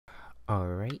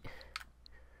Alright.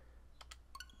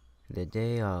 The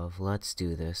day of, let's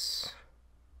do this.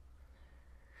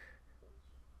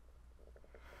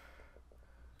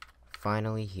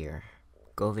 Finally here.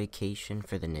 Go Vacation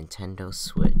for the Nintendo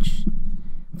Switch.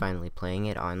 Finally playing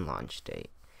it on launch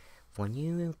date. When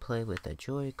you play with a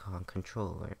Joy-Con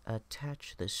controller,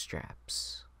 attach the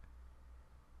straps.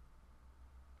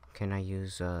 Can I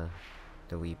use the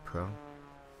Wii Pro?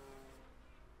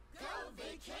 Go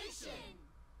Vacation!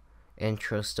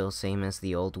 Intro still same as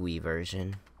the old Wii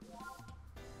version.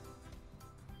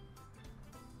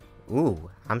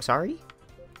 Ooh, I'm sorry?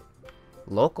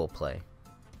 Local play.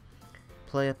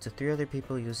 Play up to 3 other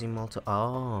people using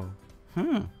Oh.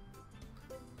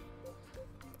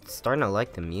 Starting to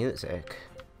like the music.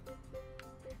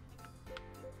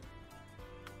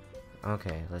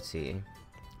 Okay, let's see.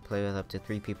 Play with up to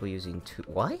 3 people using 2...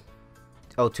 What?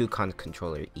 Oh, 2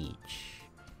 controller each.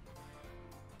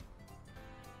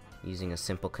 Using a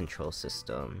simple control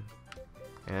system.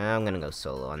 I'm gonna go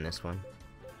solo on this one.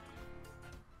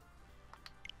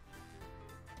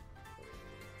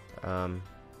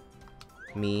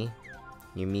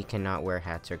 Your me cannot wear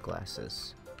hats or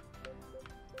glasses.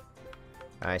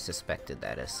 I suspected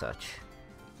that as such.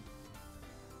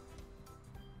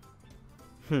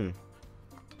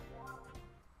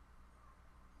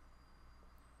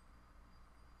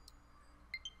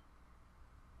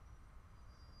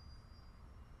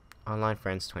 Online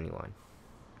friends 21.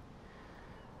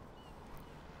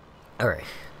 Alright,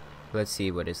 let's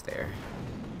see what is there.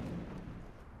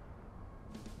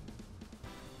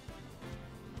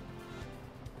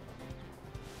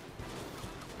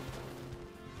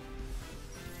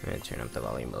 I'm gonna turn up the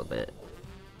volume a little bit.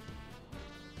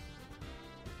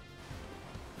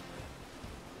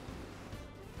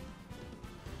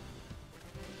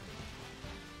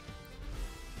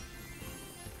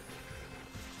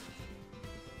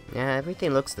 Yeah,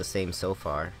 everything looks the same so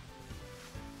far.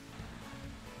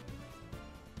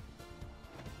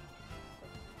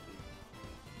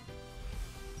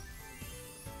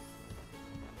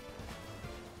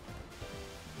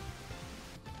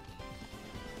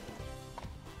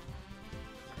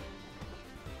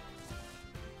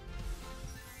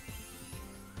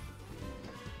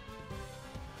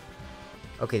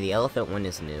 Okay, the elephant one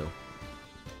is new.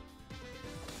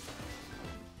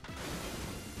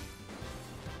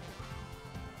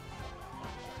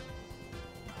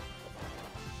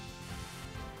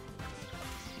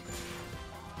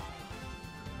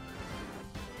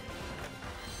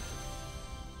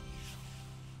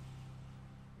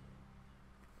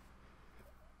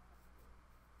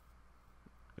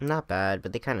 Not bad,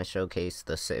 but they kind of showcase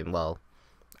the same, well,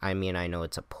 I mean, I know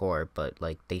it's a port, but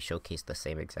like they showcase the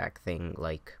same exact thing,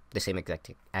 like the same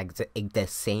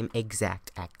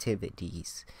exact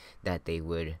activities that they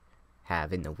would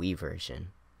have in the Wii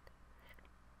version.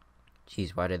 Jeez,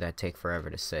 why did that take forever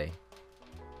to say?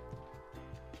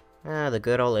 The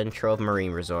good old intro of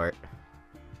Marine Resort.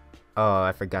 Oh,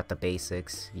 I forgot the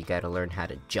basics. You gotta learn how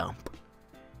to jump.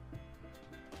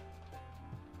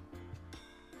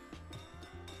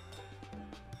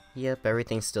 Yep,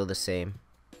 everything's still the same.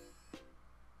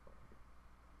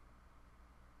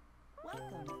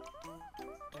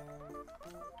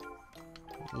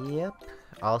 Yep,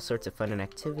 all sorts of fun and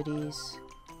activities.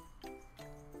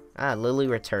 Lily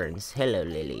returns. Hello,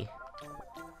 Lily.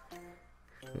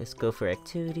 Let's go for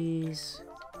activities.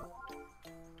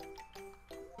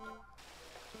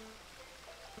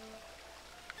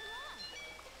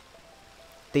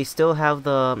 They still have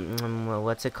the,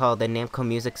 what's it called? The Namco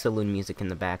Music Saloon music in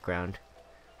the background.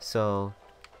 So...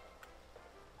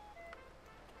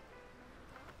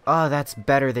 Oh, that's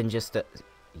better than just a...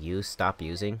 You stop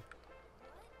using?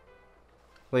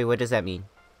 Wait, what does that mean?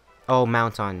 Oh,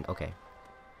 mount on. Okay.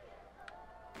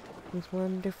 It's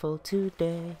wonderful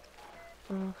today.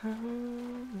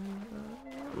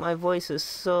 My voice is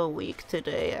so weak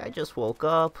today. I just woke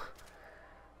up.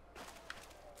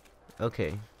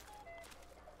 Okay.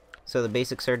 So the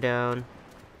basics are down.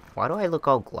 Why do I look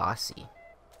all glossy?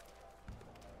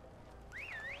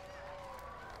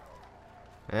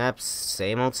 Yep,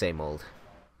 same old, same old.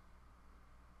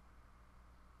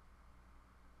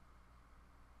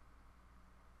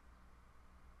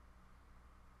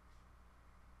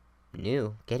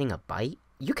 New? Getting a bite?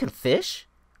 You can fish?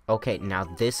 Okay, now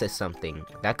this is something.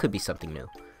 That could be something new.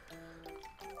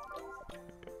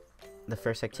 The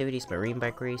first activity is marine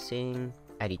bike racing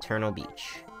at Eternal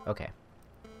Beach. Okay.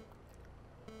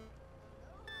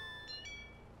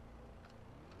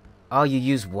 Oh, you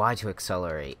use Y to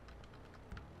accelerate.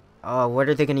 Oh, what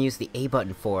are they gonna use the A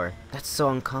button for? That's so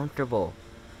uncomfortable.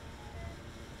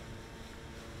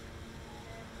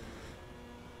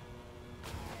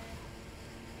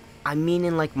 I mean,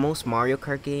 in like most Mario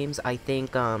Kart games, I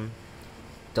think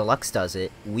Deluxe does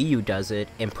it, Wii U does it,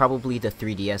 and probably the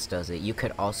 3DS does it. You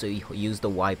could also use the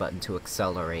Y button to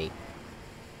accelerate.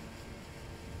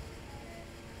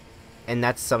 And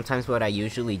that's sometimes what I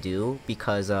usually do,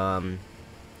 because I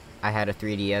had a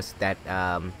 3DS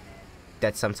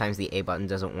that sometimes the A button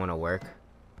doesn't want to work.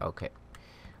 Okay.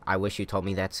 I wish you told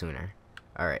me that sooner.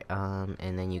 Alright,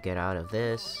 and then you get out of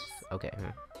this. Okay.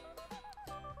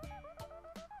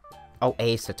 Oh,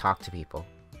 A is to talk to people.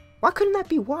 Why couldn't that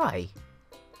be Y?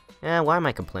 Why am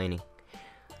I complaining?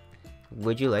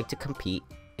 Would you like to compete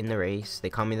in the race? They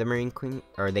call me the Marine Queen,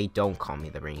 or they don't call me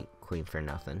the Marine Queen for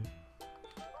nothing.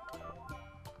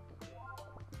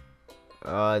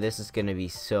 This is gonna be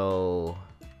so...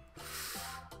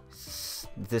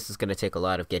 This is gonna take a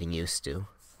lot of getting used to.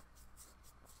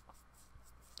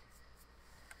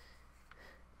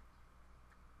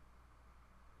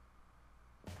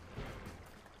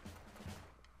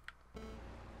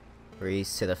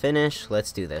 Race to the finish.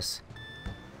 Let's do this.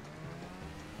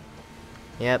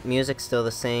 Yep, music's still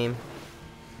the same.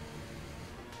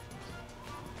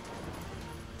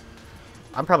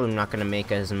 I'm probably not gonna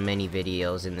make as many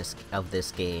videos in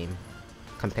this game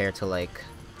compared to like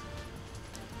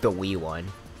the Wii one.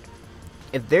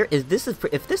 If this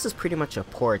is pretty much a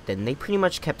port, then they pretty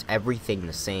much kept everything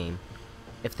the same.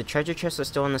 If the treasure chests are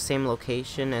still in the same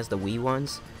location as the Wii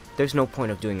ones, there's no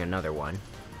point of doing another one.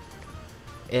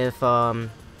 If I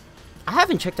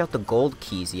haven't checked out the gold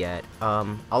keys yet.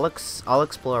 I'll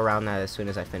explore around that as soon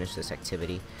as I finish this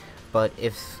activity. But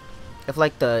if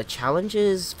like the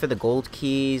challenges for the gold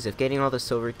keys, if getting all the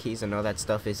silver keys and all that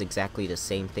stuff is exactly the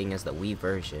same thing as the Wii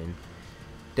version,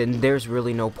 then there's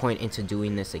really no point into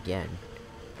doing this again.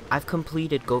 I've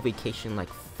completed Go Vacation like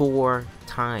 4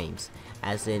 times,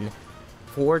 as in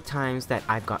 4 times that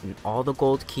I've gotten all the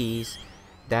gold keys.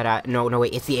 No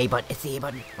wait, it's the A button. It's the A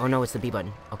button. Oh no, it's the B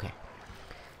button. Okay.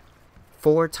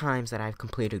 4 times that I've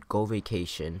completed Go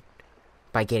Vacation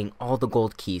by getting all the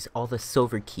gold keys, all the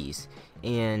silver keys,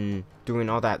 and doing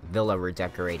all that villa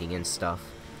redecorating and stuff.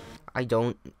 I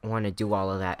don't want to do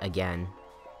all of that again.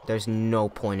 There's no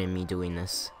point in me doing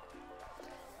this.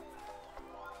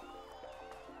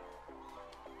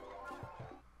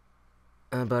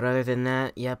 But other than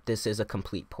that, yep, this is a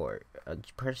complete port.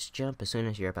 Press jump as soon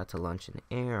as you're about to launch in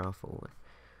the air or forward.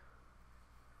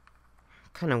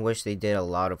 Kind of wish they did a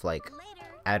lot of like,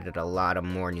 added a lot of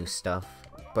more new stuff.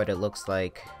 But it looks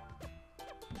like,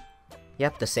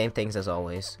 yep, the same things as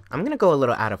always. I'm gonna go a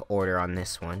little out of order on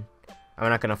this one. I'm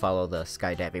not gonna follow the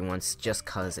skydiving ones just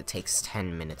cause it takes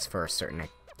 10 minutes for a certain,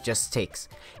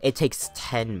 it takes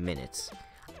 10 minutes.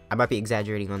 I might be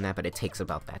exaggerating on that, but it takes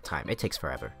about that time. It takes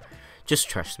forever. Just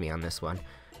trust me on this one.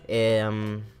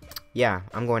 Yeah,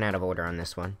 I'm going out of order on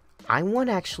this one. I want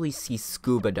to actually see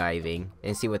scuba diving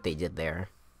and see what they did there.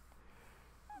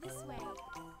 This way.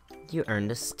 You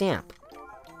earned a stamp.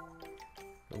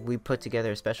 We put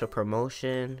together a special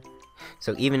promotion,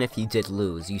 so even if you did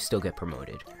lose, you still get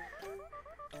promoted.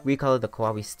 We call it the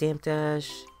Kawaii Stamp Dash.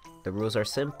 The rules are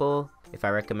simple. If I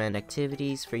recommend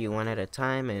activities for you one at a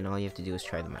time, and all you have to do is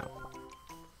try them out.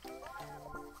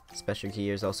 Special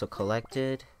gear is also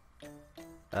collected.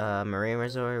 Marine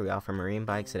Resort, we offer marine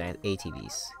bikes and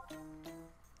ATVs.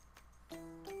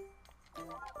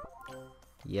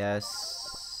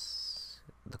 Yes.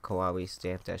 The Kawaii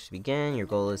Stamp Dash begin. Your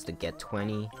goal is to get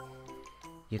 20.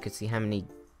 You can see how many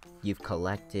you've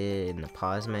collected in the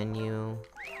pause menu.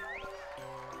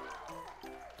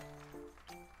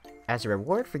 As a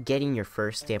reward for getting your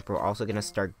first stamp, we're also going to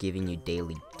start giving you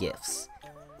daily gifts.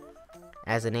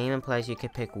 As the name implies, you can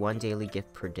pick 1 daily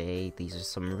gift per day. These are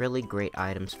some really great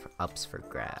items for ups for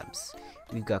grabs.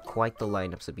 We've got quite the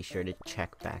lineup, so be sure to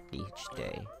check back each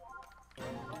day.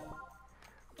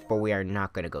 But we are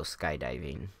not going to go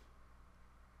skydiving.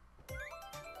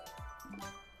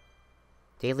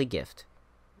 Daily gift.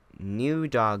 New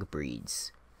dog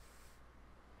breeds.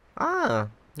 Ah,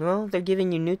 well, they're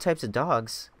giving you new types of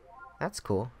dogs. That's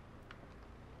cool.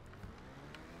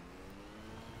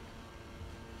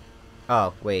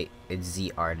 Oh, wait, it's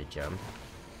ZR to jump.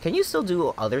 Can you still do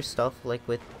other stuff, like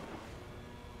with...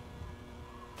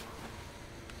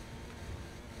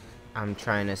 I'm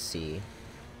trying to see.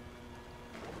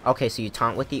 Okay, so you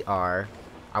taunt with the R.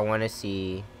 I want to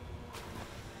see...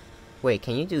 Wait,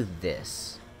 can you do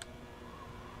this?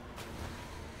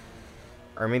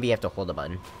 Or maybe you have to hold a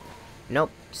button.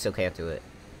 Nope, still can't do it.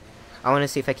 I want to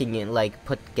see if I can get, like,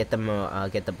 get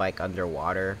the bike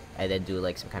underwater and then do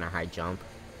like some kind of high jump.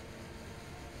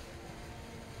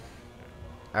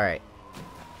 Alright.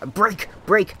 Brake!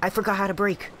 Brake! I forgot how to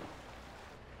brake!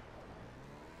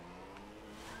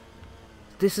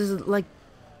 This is like...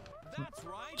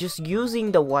 Just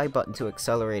using the Y button to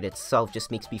accelerate itself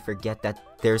just makes me forget that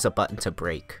there's a button to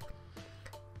brake.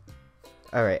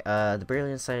 Alright, the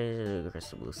brilliant side of the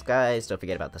crystal blue skies. Don't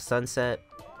forget about the sunset.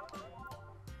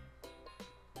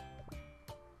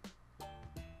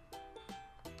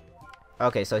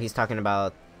 Okay, so he's talking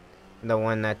about the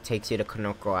one that takes you to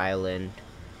Konoko Island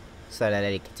so that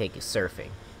it can take you surfing.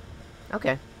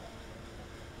 Okay.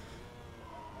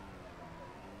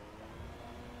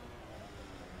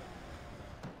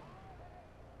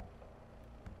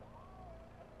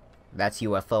 That's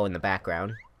UFO in the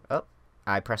background. Oh,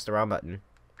 I pressed the wrong button.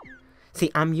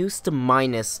 See, I'm used to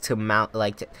minus to mount,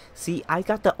 like, see, I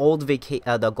got the old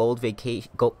the gold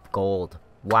vacation, gold.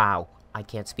 Wow, I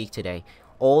can't speak today.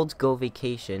 Old Go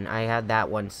Vacation, I had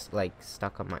that one, like,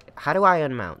 stuck on my, how do I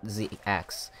unmount?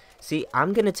 ZX. See,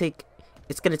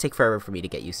 it's gonna take forever for me to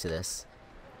get used to this.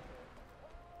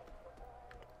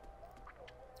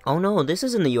 Oh no, this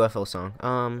isn't the UFO song.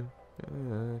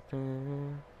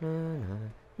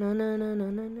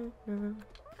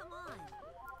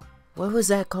 What was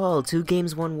that called? 2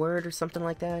 games, 1 word or something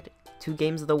like that? 2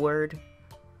 games of the word?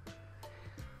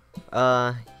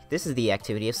 This is the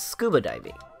activity of scuba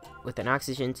diving. With an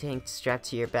oxygen tank strapped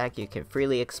to your back, you can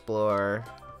freely explore,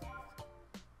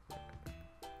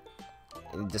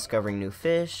 discovering new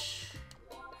fish.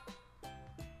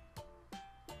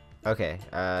 Okay,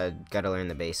 gotta learn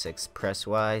the basics. Press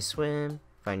Y, swim,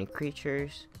 finding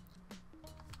creatures.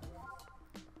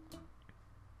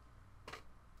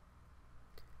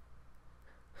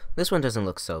 This one doesn't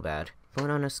look so bad.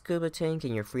 Going on a scuba tank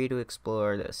and you're free to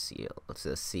explore the seal. It's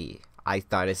a sea. I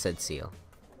thought it said seal.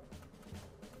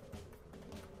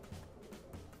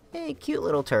 Hey, cute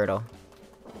little turtle.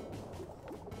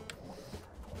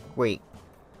 Wait,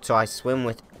 so I swim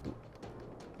with...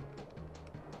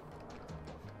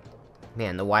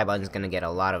 Man, the Y button's gonna get a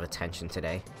lot of attention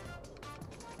today.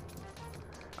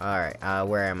 Alright,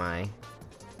 where am I?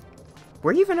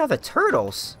 Where even are the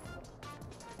turtles?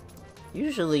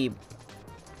 Usually...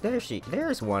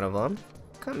 There's one of them.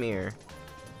 Come here.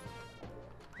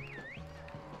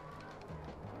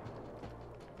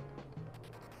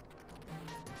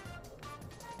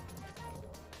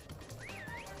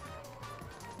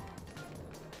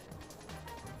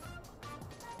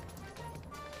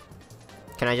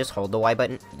 Can I just hold the Y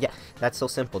button? Yeah, that's so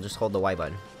simple. Just hold the Y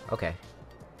button. Okay.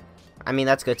 I mean,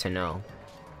 that's good to know.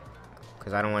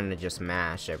 Because I don't want to just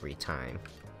mash every time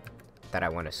that I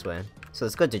want to swim. So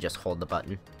it's good to just hold the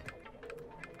button.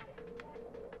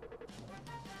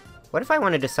 What if I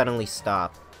wanted to suddenly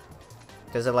stop?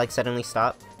 Does it, like, suddenly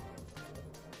stop?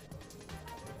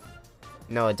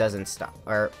 No, it doesn't stop.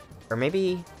 Or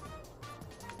maybe...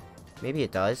 Maybe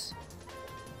it does.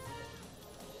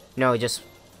 No, it just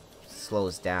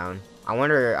slows down. I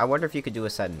wonder if you could do a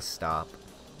sudden stop.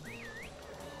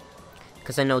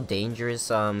 Because I know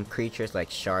dangerous creatures like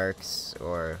sharks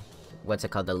or what's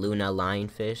it called, the Luna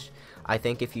lionfish. I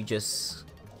think if you just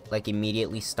like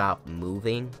immediately stop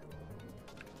moving,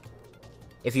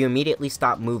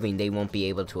 they won't be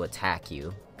able to attack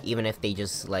you, even if they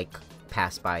just like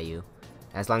pass by you.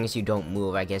 As long as you don't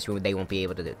move, I guess they won't be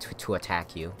able to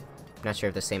attack you. I'm not sure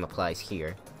if the same applies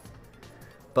here.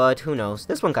 But who knows?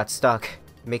 This one got stuck.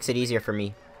 Makes it easier for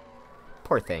me.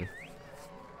 Poor thing.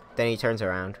 Then he turns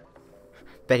around.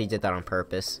 Bet he did that on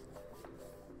purpose.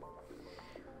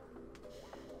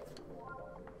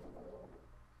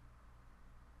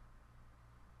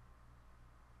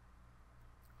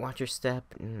 Watch your step.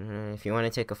 If you want to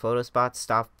take a photo spot,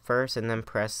 stop first and then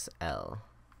press L.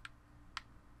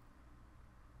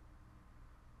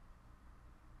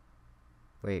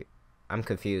 Wait, I'm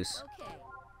confused.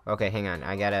 Okay, hang on.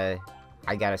 I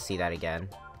gotta see that again.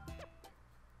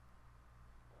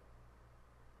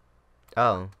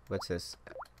 Oh, what's this?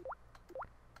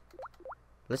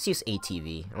 Let's use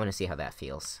ATV. I want to see how that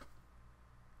feels.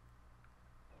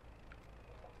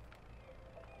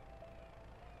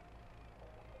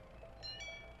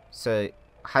 So,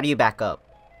 how do you back up?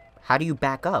 How do you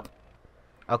back up?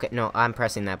 Okay, no, I'm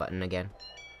pressing that button again.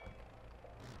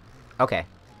 Okay.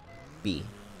 B.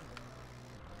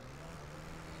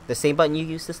 The same button you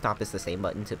use to stop is the same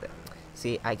button to...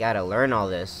 See, I gotta learn all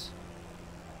this.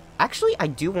 Actually, I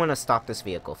do want to stop this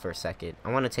vehicle for a second.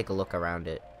 I want to take a look around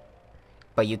it.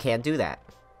 But you can't do that.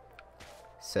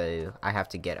 So, I have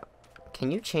to get up. Can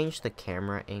you change the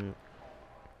camera angle?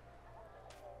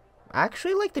 I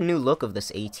actually like the new look of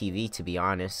this ATV, to be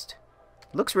honest.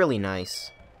 Looks really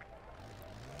nice.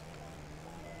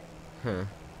 Huh.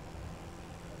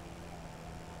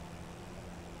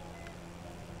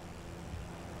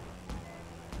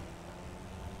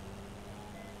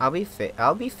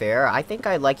 I'll be fair. I think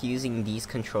I like using these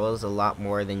controls a lot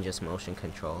more than just motion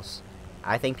controls.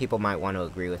 I think people might want to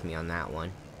agree with me on that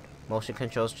one. Motion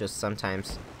controls just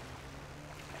sometimes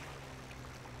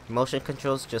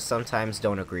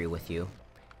don't agree with you.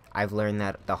 I've learned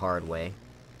that the hard way.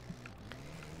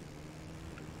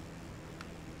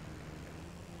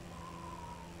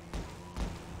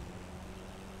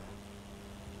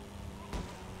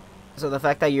 So the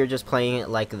fact that you're just playing it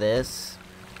like this,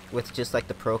 with just like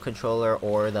the Pro Controller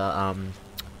or the,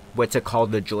 what's it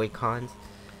called, the Joy-Cons,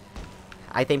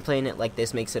 I think playing it like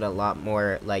this makes it a lot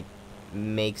more, like,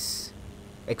 makes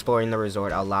exploring the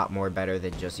resort a lot more better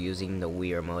than just using the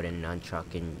Wii remote and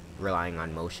nunchuck and relying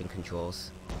on motion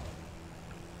controls.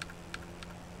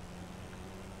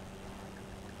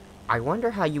 I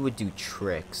wonder how you would do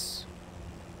tricks.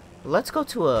 Let's go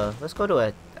to a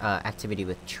activity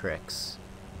with tricks.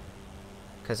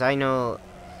 Cause I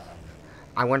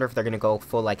wonder if they're gonna go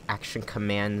full like action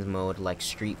command mode like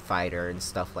Street Fighter and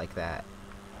stuff like that.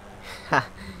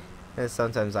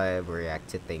 Sometimes I react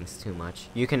to things too much.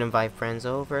 You can invite friends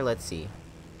over. Let's see.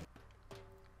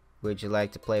 Would you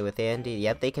like to play with Andy?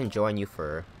 Yep, they can join you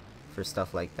for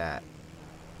stuff like that.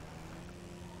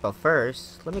 But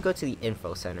first, let me go to the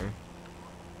info center.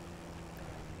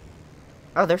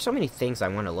 Oh, there's so many things I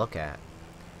want to look at.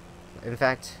 In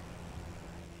fact,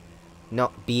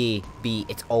 no, B,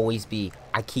 it's always B.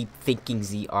 I keep thinking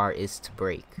ZR is to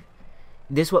break.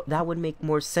 That would make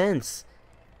more sense.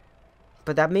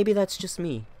 But maybe that's just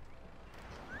me.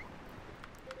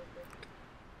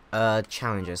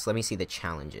 Challenges. Let me see the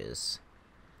challenges.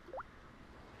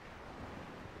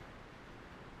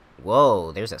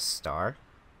 Whoa, there's a star.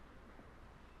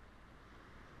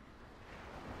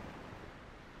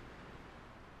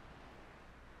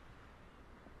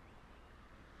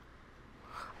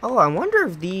 Oh, I wonder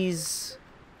if these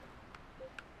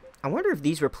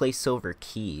replace silver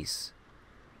keys.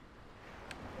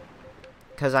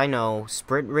 Because I know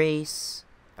sprint race,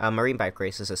 marine bike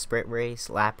race is a sprint race,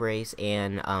 lap race,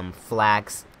 and flag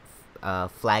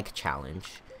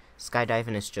challenge.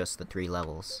 Skydiving is just the 3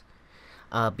 levels.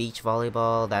 Beach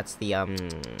volleyball, that's the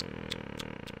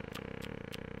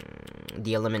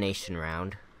elimination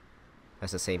round.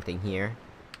 That's the same thing here.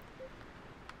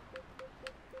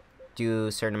 Do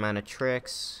a certain amount of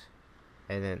tricks,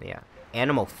 and then yeah,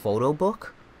 animal photo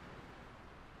book.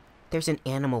 There's an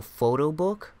animal photo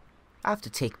book. I have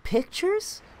to take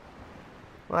pictures?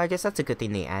 Well, I guess that's a good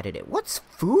thing they added it. What's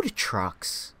food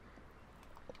trucks?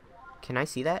 Can I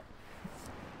see that?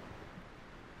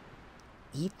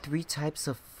 Eat 3 types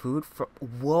of food from...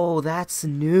 Whoa, that's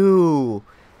new!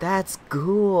 That's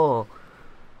cool!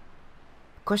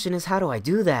 Question is, how do I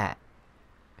do that?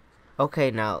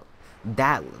 Okay, now,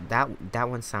 that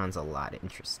one sounds a lot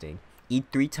interesting. Eat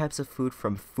 3 types of food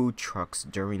from food trucks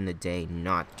during the day,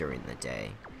 not during the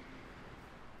day.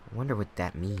 I wonder what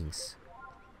that means.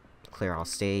 Clear all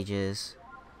stages.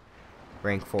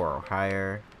 Rank 4 or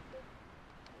higher.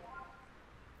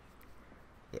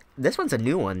 This one's a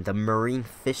new one, the marine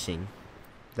fishing.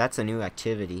 That's a new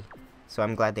activity. So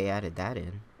I'm glad they added that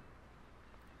in.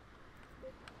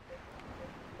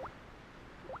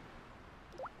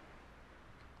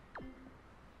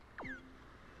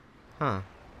 Huh.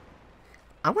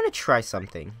 I want to try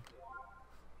something.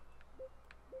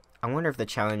 I wonder if the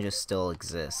challenges still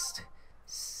exist.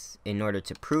 In order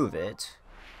to prove it.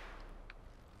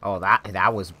 Oh,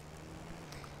 that was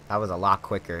a lot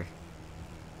quicker.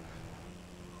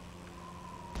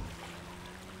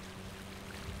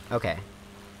 Okay.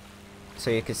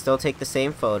 So you can still take the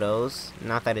same photos.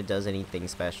 Not that it does anything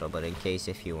special, but in case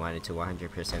if you wanted to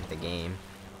 100% the game.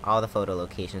 All the photo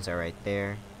locations are right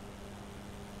there.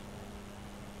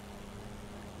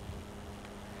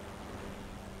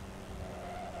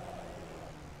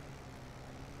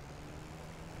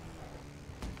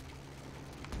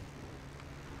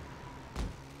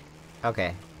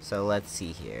 Okay, so let's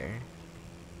see here.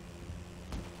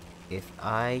 If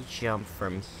I jump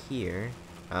from here...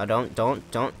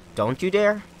 don't you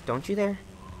dare! Don't you dare!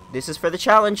 This is for the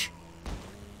challenge!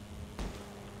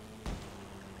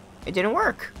 It didn't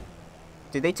work!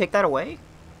 Did they take that away?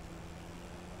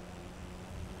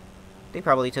 They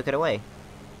probably took it away.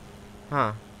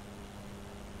 Huh.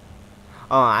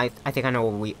 Oh, I think I know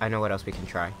what else we can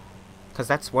try. Cause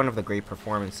that's one of the great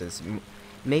performances.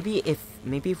 Maybe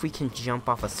if we can jump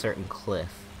off a certain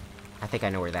cliff. I think I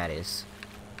know where that is.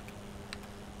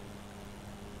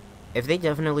 If they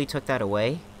definitely took that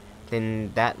away,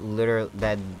 then that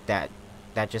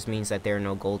just means that there are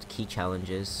no gold key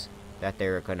challenges that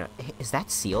they're gonna... Is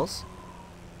that seals?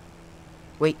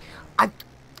 Wait,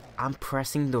 I'm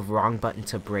pressing the wrong button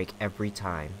to break every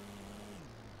time.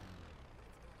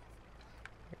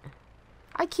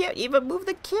 can't even move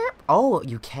the camera. Oh,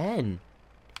 you can.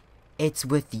 It's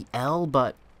with the L,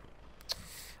 but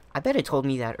I bet it told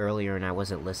me that earlier and I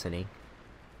wasn't listening.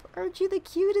 Aren't you the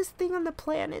cutest thing on the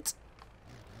planet?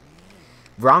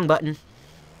 Wrong button.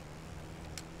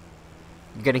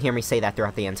 You're gonna hear me say that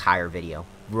throughout the entire video.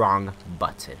 Wrong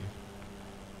button.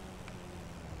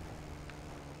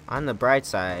 On the bright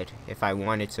side, if I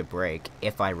wanted to brake,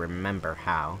 if I remember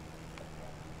how,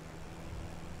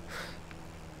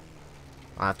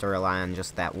 I'll have to rely on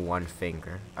just that one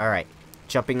finger. Alright,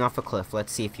 jumping off a cliff.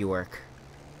 Let's see if you work.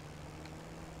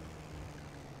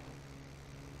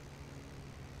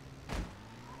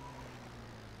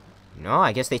 No,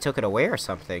 I guess they took it away or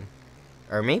something.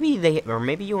 Or maybe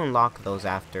you unlock those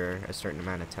after a certain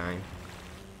amount of time.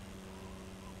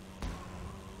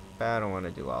 But I don't want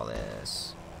to do all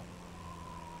this.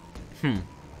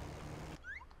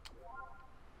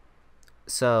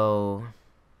 So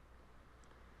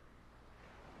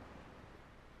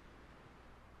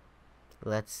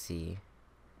let's see.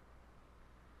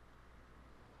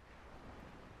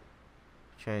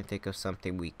 Trying to think of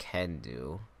something we can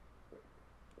do.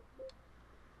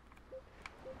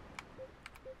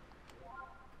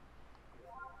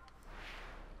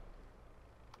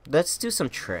 Let's do some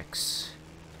tricks.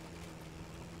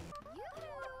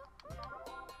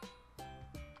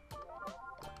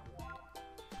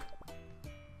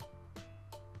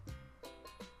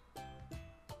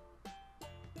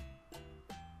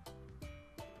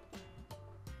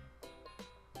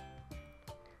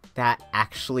 That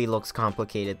actually looks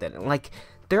complicated then. Like,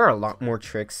 there are a lot more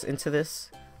tricks into this.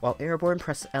 While airborne,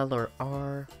 press L or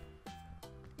R.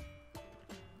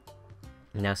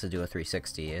 And that's to do a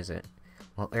 360, is it?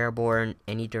 While airborne,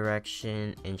 any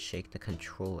direction, and shake the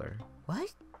controller.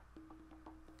 What?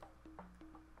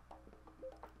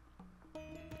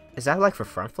 Is that like for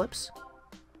front flips?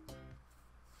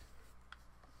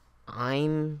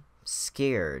 I'm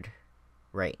scared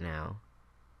right now.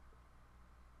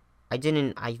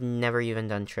 I've never even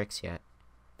done tricks yet.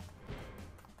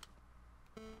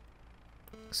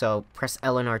 So, press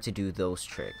L and R to do those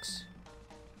tricks.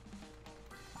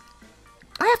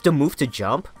 I have to move to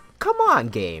jump? Come on,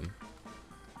 game.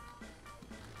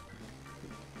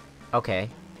 Okay.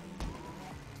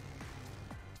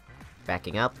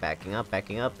 Backing up, backing up,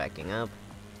 backing up, backing up.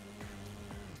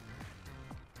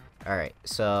 Alright,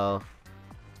 so...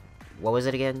 what was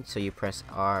it again? So you press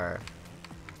R.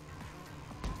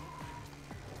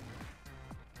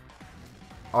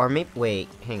 Or maybe... wait,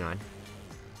 hang on.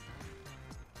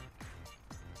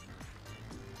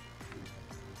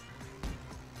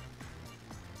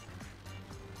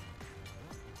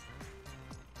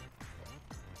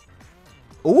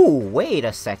 Ooh, wait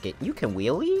a second. You can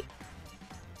wheelie?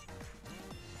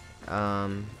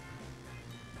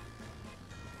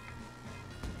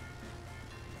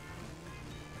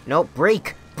 No,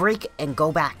 brake! Brake and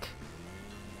go back.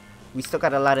 We still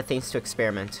got a lot of things to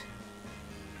experiment.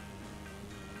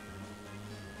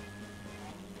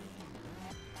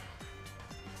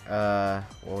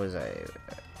 What was I...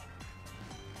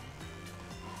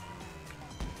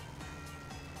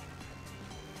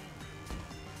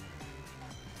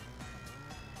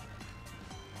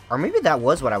 or maybe that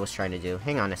was what I was trying to do.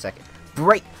 Hang on a second.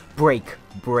 Brake! Brake!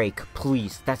 Brake!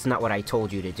 Please, that's not what I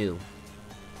told you to do.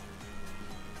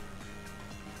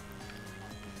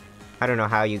 I don't know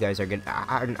how you guys are good.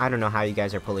 I don't know how you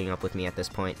guys are pulling up with me at this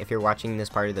point. If you're watching this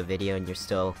part of the video and you're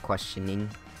still questioning...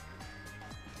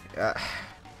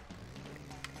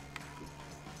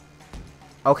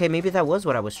 okay, maybe that was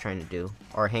what I was trying to do.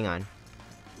 Or, hang on.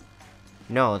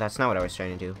 No, that's not what I was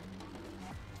trying to do.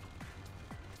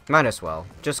 Might as well.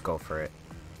 Just go for it.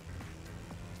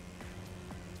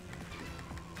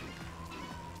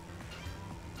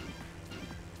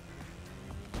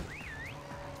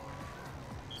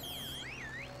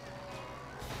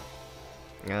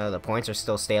 The points are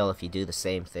still stale if you do the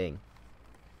same thing.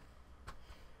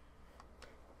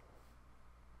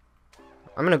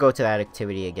 I'm gonna go to that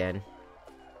activity again.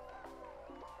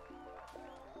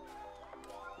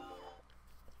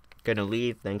 Gonna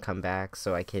leave, then come back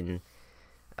so I can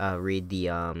read the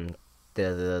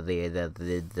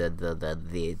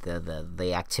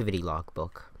activity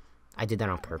logbook. I did that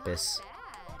on purpose.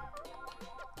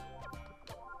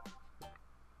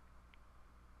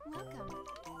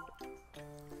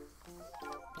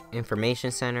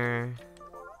 Information center.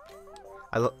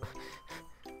 I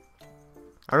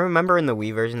remember in the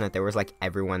Wii version that there was like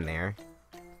everyone there,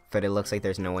 but it looks like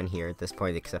there's no one here at this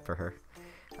point except for her.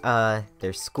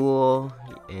 There's school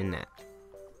and that.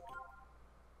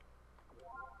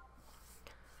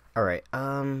 Alright,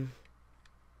 I'm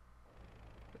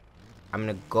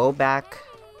gonna go back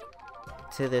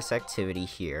back to this activity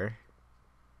here.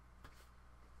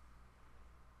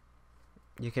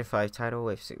 You can 5 tidal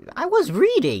waves. I was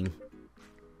reading!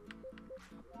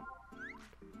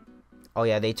 Oh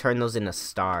yeah, they turn those into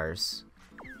stars.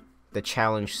 The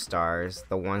challenge stars,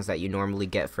 the ones that you normally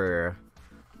get for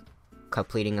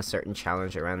completing a certain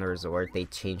challenge around the resort, they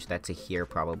changed that to here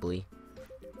probably.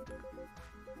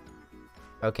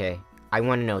 Okay, I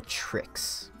want to know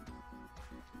tricks.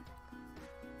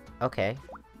 Okay.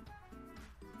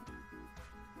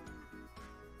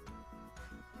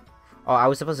 Oh, I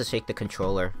was supposed to shake the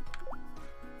controller.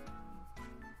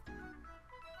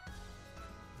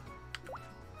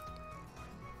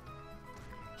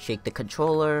 Shake the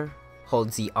controller. Hold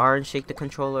ZR and shake the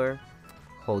controller.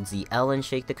 Hold ZL and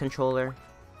shake the controller.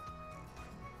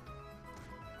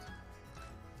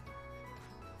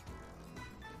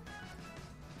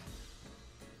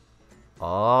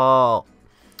 Oh.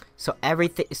 So every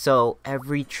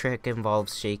trick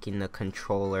involves shaking the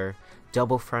controller.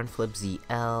 Double front flip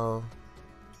ZL.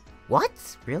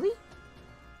 What? Really?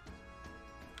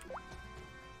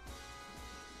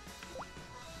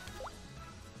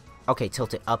 Okay,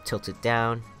 tilt it up, tilt it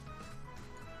down.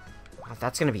 Oh,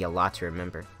 that's gonna be a lot to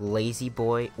remember. Lazy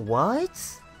boy.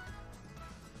 What?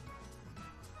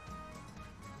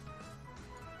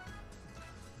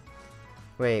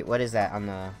 Wait, what is that on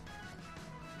the...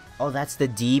 Oh, that's the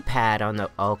D-pad on the...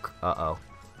 Oh, uh-oh.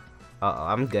 Uh-oh,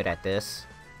 I'm good at this.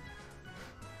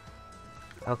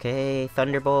 Okay,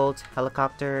 Thunderbolt,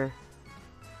 Helicopter.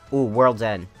 Ooh, World's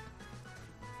End.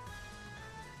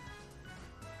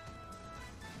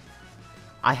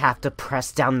 I have to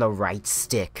press down the right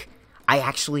stick. I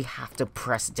actually have to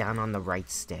press down on the right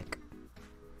stick.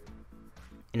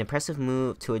 An impressive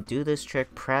move. To do this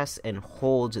trick, press and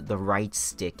hold the right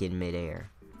stick in midair.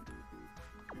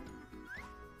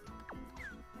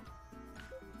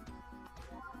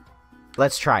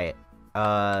 Let's try it.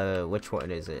 Which one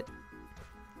is it?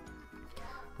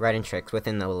 Riding tricks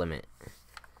within the limit.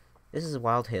 This is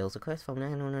Wild Hills, a quest from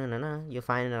You'll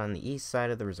find it on the east side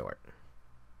of the resort.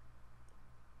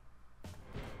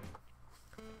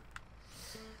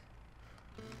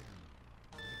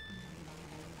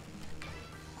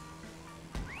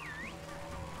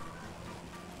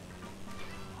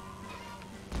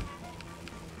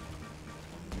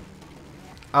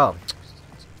 Oh.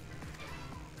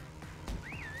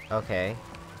 Okay.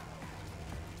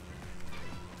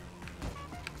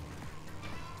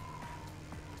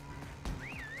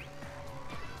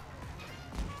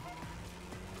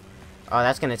 Oh,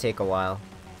 that's gonna take a while.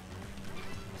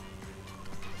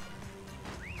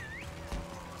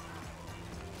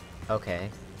 Okay.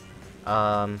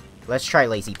 Let's try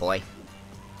Lazy Boy.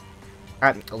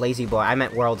 Lazy Boy, I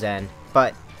meant World's End.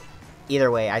 But, either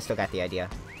way, I still got the idea.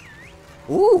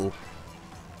 Ooh!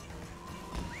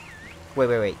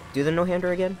 Wait. Do the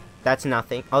no-hander again? That's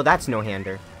nothing. Oh, that's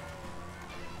no-hander.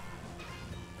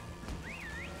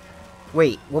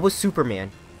 Wait, what was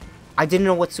Superman? I didn't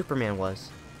know what Superman was.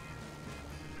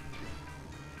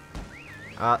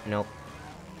 Nope.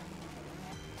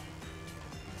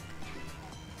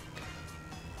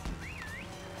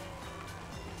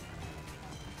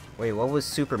 Wait, what was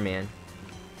Superman?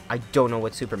 I don't know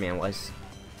what Superman was.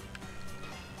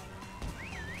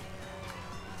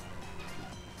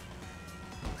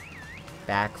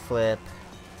 Backflip.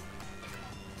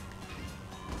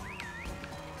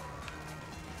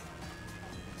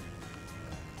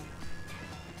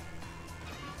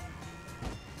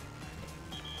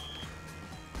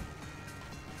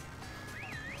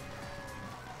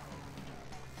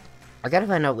 I gotta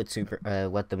find out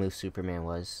what the move Superman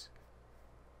was.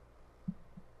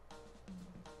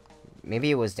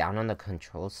 Maybe it was down on the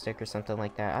control stick or something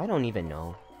like that. I don't even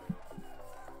know.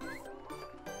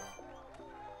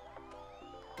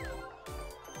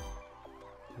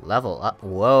 Level up.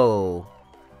 Whoa.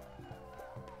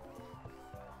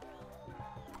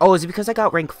 Oh, is it because I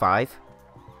got rank 5?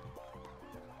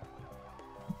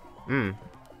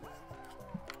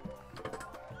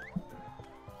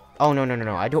 Oh,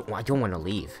 no. I don't want to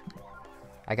leave.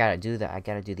 I gotta do that. I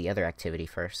gotta do the other activity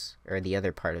first. Or the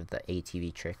other part of the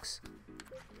ATV tricks.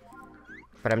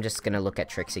 But I'm just gonna look at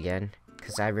tricks again.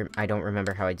 Because I don't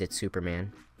remember how I did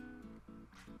Superman.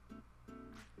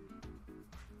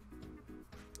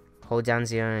 Hold down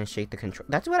zero and shake the control.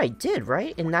 That's what I did,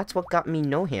 right? And that's what got me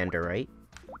no-hander, right?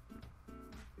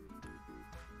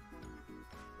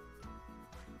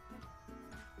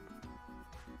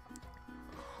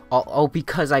 Oh,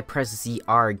 because I pressed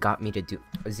ZR, it got me to do...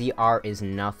 ZR is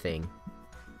nothing.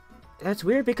 That's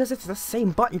weird because it's the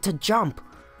same button to jump.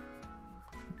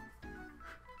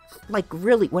 Like,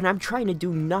 really, when I'm trying to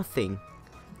do nothing.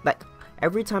 Like,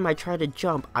 Every time I try to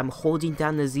jump, I'm holding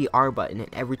down the ZR button,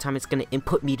 and every time it's gonna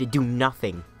input me to do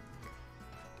nothing.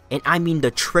 And I mean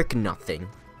the trick nothing.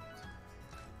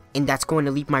 And that's going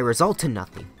to lead my result to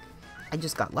nothing. I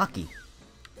just got lucky.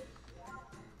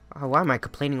 Oh, why am I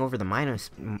complaining over the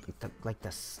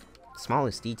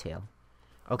smallest detail?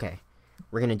 Okay,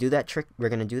 we're gonna do that trick. We're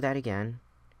gonna do that again.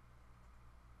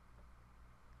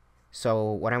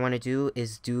 So what I want to do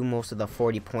is do most of the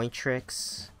 40-point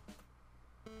tricks.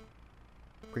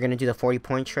 We're gonna do the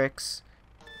 40-point tricks.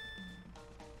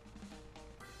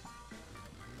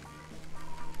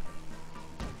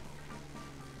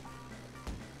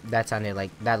 That sounded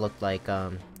like, that looked like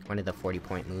one of the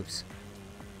 40-point moves.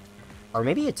 Or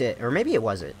maybe it did, or maybe it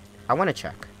wasn't. I want to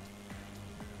check.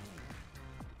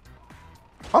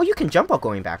 Oh, you can jump while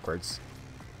going backwards.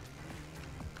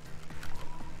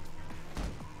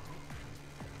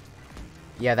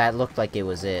 Yeah, that looked like it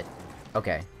was it.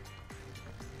 Okay.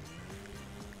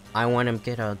 I want to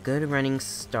get a good running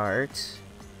start.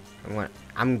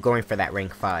 I'm going for that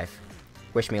rank 5.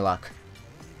 Wish me luck.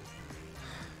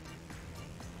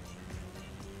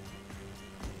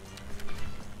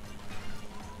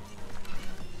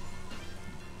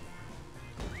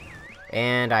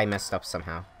 And I messed up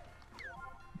somehow.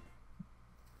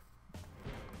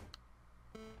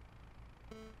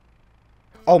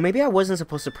 Oh, maybe I wasn't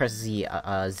supposed to press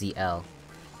ZL.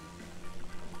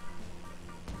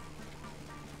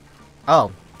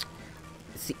 Oh.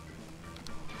 See.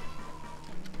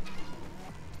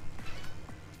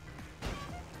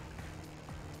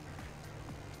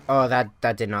 Oh,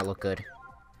 that did not look good.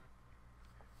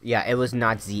 Yeah, it was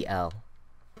not ZL.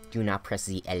 Do not press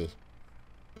ZL.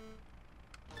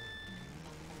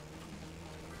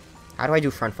 How do I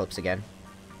do front flips again?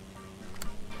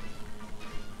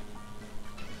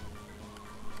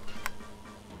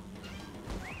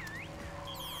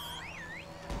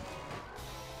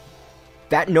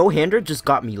 That no-hander just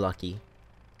got me lucky.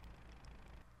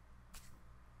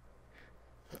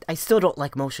 I still don't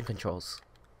like motion controls.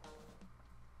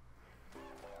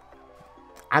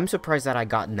 I'm surprised that I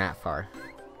gotten that far.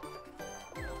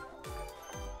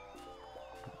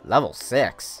 Level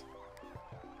 6.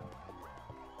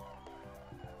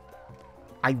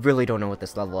 I really don't know what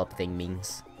this level up thing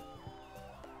means.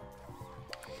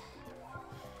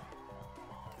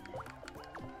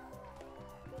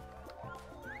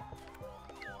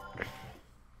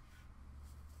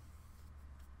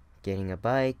 Getting a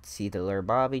bite, see the lure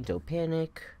bobbing, don't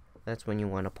panic. That's when you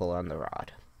want to pull on the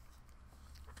rod.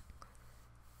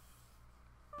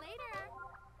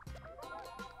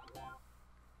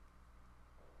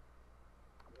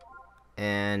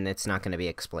 And it's not going to be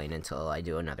explained until I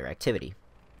do another activity.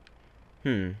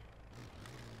 I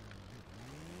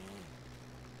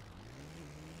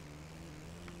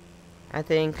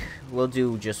think we'll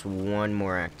do just one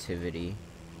more activity.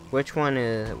 Which one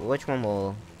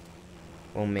will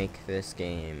make this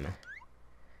game?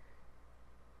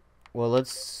 Well,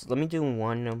 let me do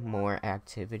one more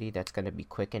activity that's gonna be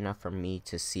quick enough for me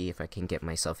to see if I can get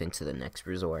myself into the next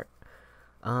resort.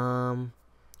 What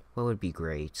would be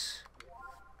great?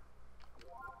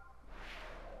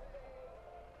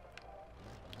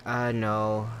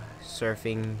 No.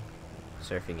 Surfing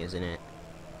isn't it?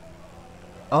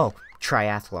 Oh,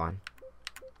 triathlon.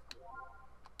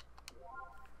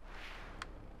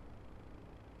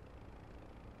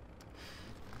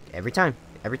 Every time.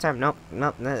 Nope.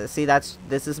 See,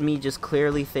 this is me just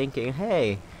clearly thinking,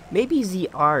 hey, maybe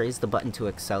ZR is the button to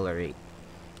accelerate.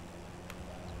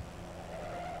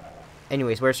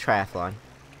 Anyways, where's triathlon?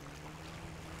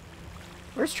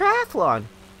 Where's triathlon?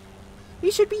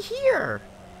 He should be here.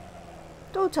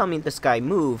 Don't tell me this guy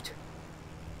moved.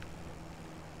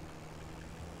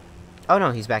 Oh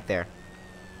no, he's back there.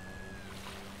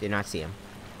 Did not see him.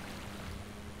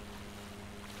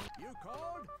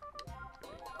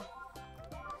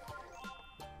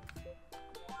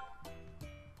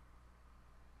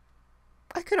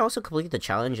 I could also complete the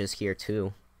challenges here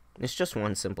too. It's just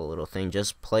one simple little thing.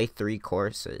 Just play 3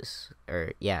 courses.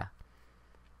 Or, yeah.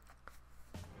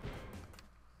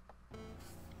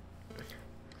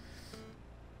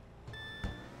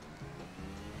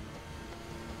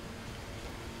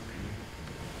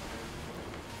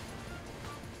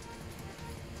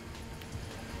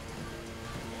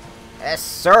 Yes,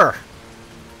 sir!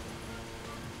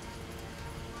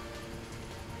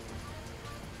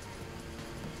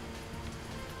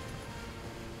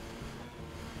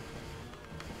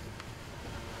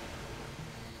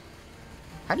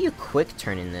 How do you quick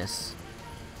turn in this?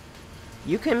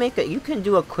 You can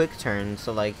do a quick turn,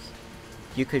 so like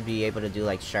you could be able to do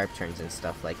like sharp turns and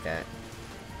stuff like that.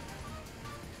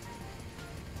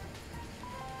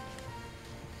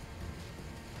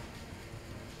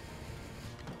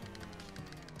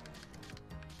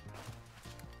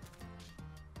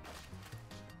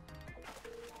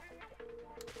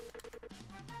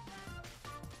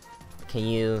 Can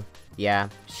you, yeah,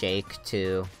 shake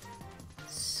to,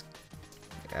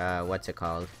 what's it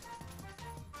called?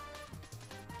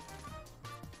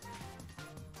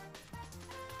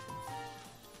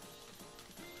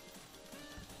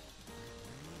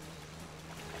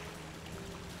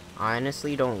 I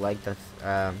honestly don't like the,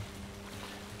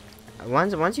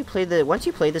 once you play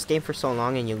this game for so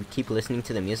long and you keep listening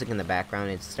to the music in the background,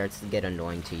 it starts to get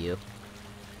annoying to you.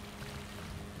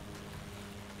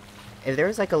 If there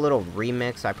was like a little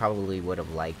remix, I probably would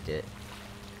have liked it.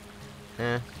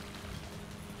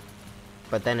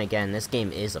 But then again, this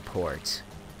game is a port.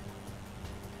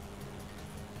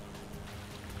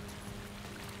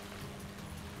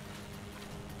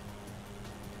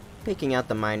 Picking out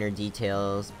the minor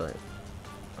details, but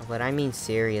I mean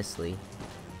seriously.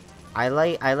 I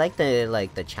like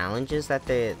the challenges that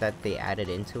they added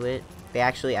into it. They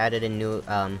actually added a new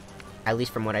at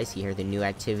least from what I see here, the new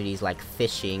activities like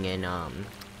fishing and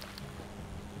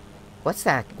what's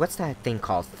that thing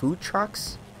called? Food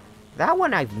trucks? That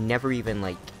one I've never even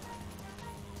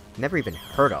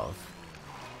heard of.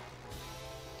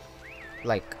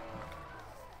 Like,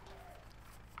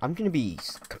 I'm gonna be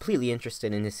completely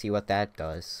interested in to see what that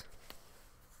does.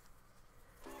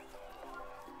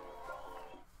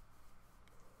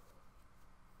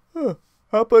 Huh.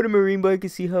 Hop on a marine bike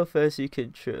and see how fast you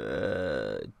can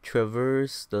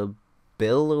traverse the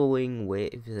billowing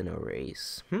waves in a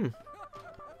race.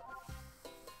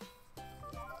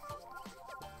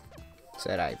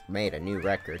 Said I made a new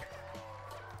record.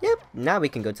 Yep, now we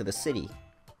can go to the city.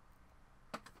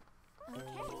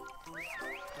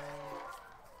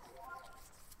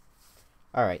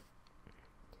 Alright.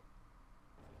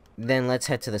 Then let's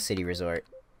head to the city resort.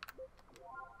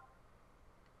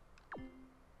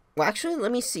 Well, actually,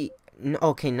 let me see.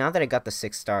 Okay, now that I got the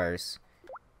 6 stars.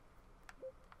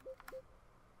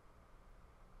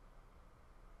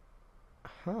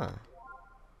 Huh.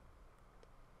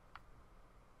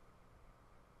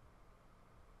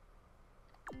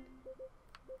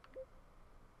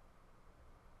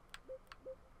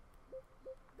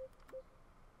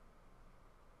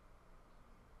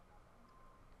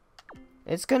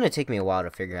 It's gonna take me a while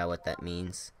to figure out what that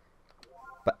means.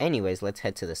 But anyways, let's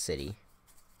head to the city.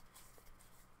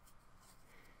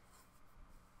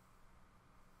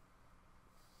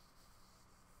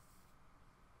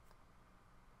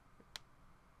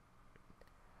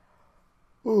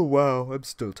 Oh wow, I'm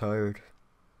still tired.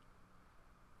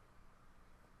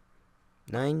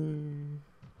 9.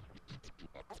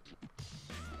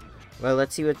 Well,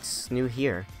 let's see what's new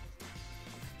here.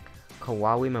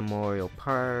 Kawaii Memorial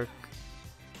Park.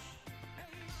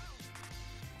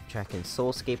 Track and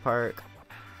Soul Skate Park.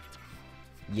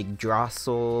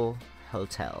 Yggdrasil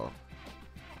Hotel.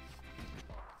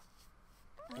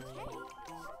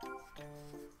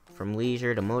 From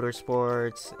leisure to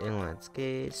motorsports, inline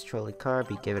skates, trolley car,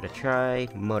 give it a try,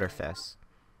 Motorfest.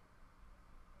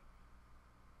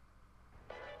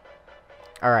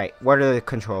 Alright, what are the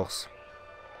controls?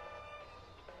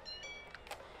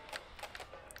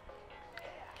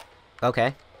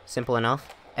 Okay, simple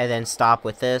enough. And then stop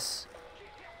with this.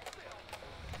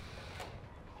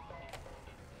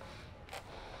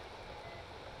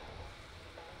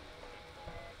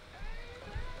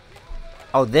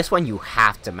 Oh, this one you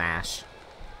have to mash.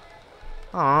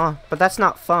 Aw, but that's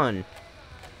not fun.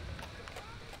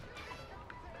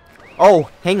 Oh,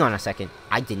 hang on a second.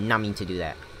 I did not mean to do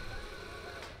that.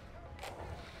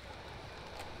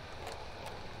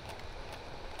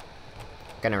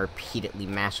 Gonna repeatedly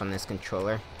mash on this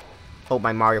controller. Hope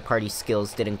my Mario Party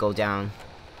skills didn't go down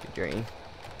the drain.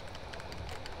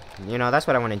 You know, that's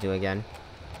what I want to do again.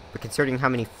 But considering how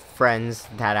many friends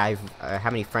that how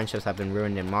many friendships have been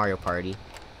ruined in Mario Party.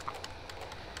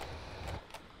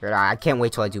 I can't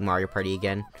wait till I do Mario Party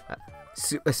again.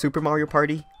 Super Mario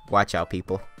Party? Watch out,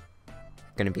 people.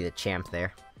 Gonna be the champ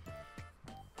there.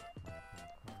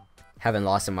 Haven't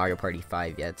lost in Mario Party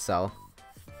 5 yet, so...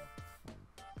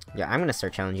 Yeah, I'm gonna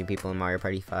start challenging people in Mario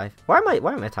Party 5. Why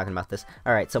am I talking about this?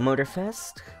 Alright, so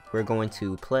Motorfest, we're going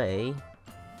to play.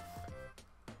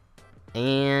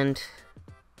 And...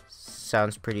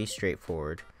 sounds pretty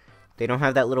straightforward. They don't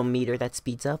have that little meter that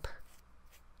speeds up.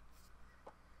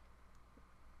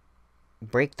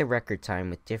 Break the record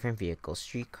time with different vehicles.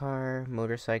 Streetcar,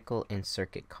 motorcycle, and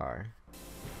circuit car.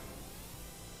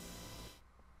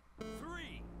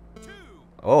 3, 2.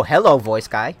 Oh, hello, voice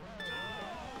guy.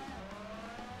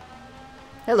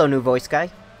 Hello, new voice guy.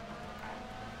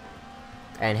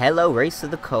 And hello, Race to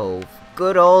the Cove.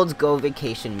 Good old Go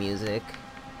Vacation music.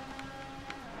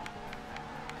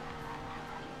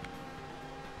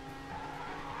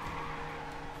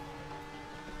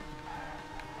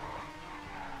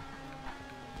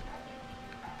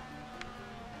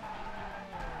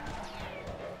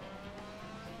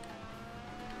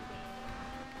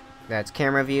 That's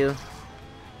camera view.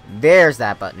 There's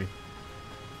that button.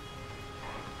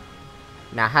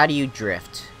 Now, how do you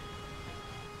drift?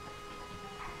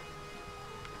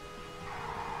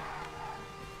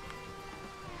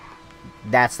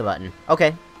 That's the button.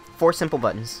 Okay. 4 simple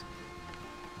buttons.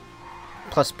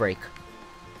 Plus brake.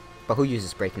 But who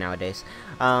uses brake nowadays?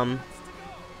 Oh,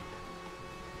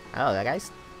 that guy's...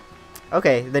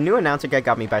 Okay, the new announcer guy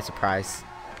got me by surprise.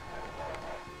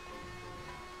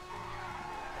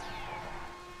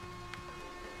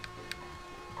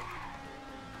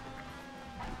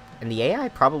 And the AI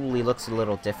probably looks a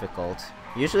little difficult.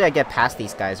 Usually I get past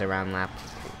these guys around lap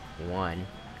 1.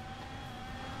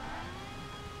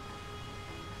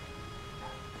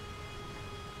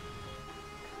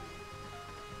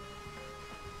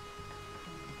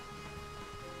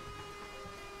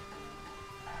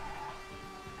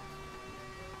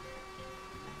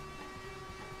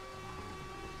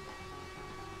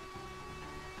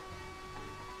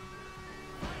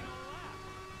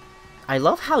 I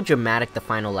love how dramatic the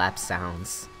final lap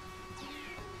sounds.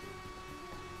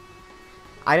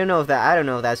 I don't know if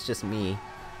that's just me.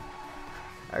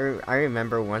 I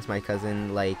remember once my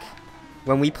cousin, like,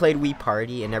 when we played Wii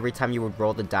Party, and every time you would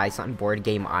roll the dice on Board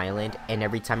Game Island, and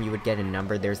every time you would get a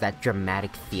number, there's that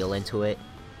dramatic feel into it.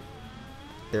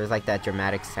 There's like that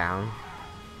dramatic sound.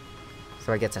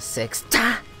 So I get to 6.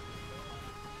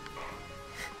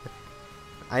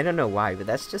 I don't know why, but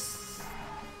that's just...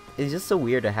 It's just so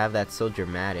weird to have that so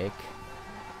dramatic.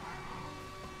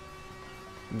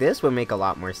 This would make a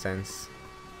lot more sense.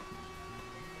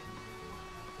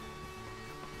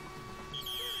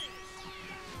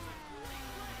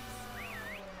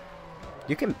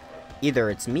 You can... Either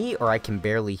it's me, or I can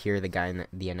barely hear the guy,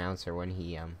 the announcer, when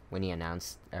he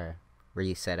announced, where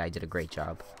he said I did a great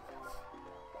job.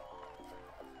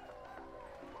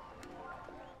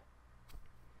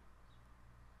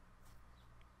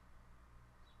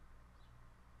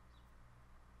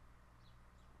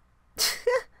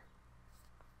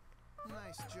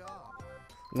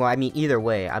 Well, I mean, either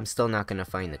way, I'm still not gonna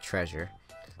find the treasure.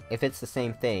 If it's the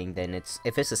same thing, then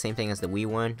if it's the same thing as the Wii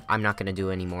one, I'm not gonna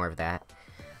do any more of that.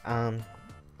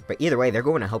 But either way, they're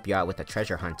going to help you out with the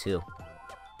treasure hunt too.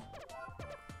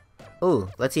 Ooh,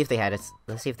 let's see if they had it.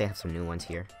 Let's see if they have some new ones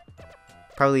here.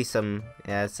 Probably some.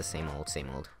 Yeah, it's the same old, same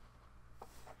old.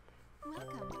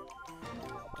 Welcome.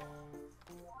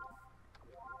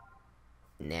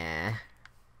 Nah,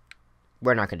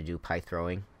 we're not gonna do pie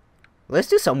throwing. Let's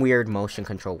do some weird motion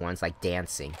control ones, like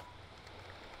dancing.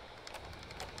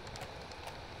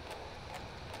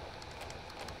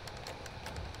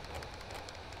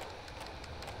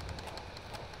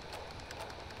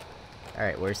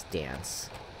 Alright, where's dance?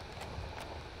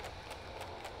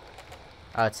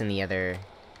 Oh, it's in the other...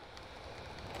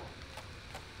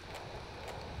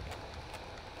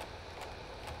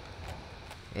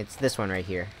 It's this one right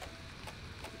here.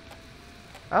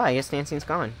 Oh, I guess dancing's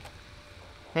gone.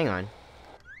 Hang on.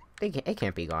 It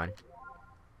can't be gone.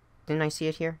 Didn't I see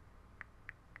it here?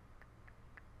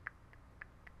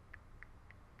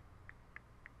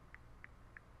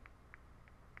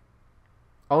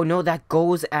 Oh no, that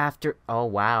goes after... Oh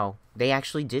wow. They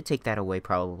actually did take that away,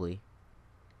 probably.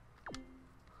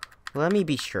 Let me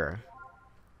be sure.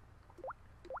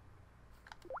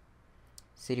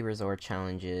 City Resort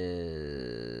challenges...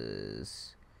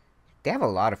 They have a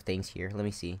lot of things here. Let me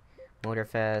see.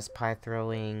 Motorfest, pie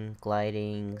throwing,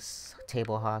 glidings,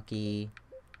 table hockey,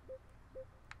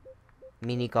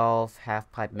 mini golf,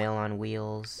 half pipe mill on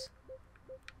wheels.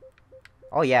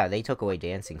 Oh yeah, they took away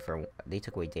dancing for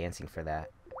that.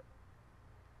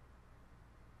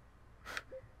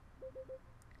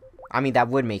 I mean, that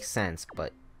would make sense,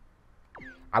 but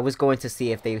I was going to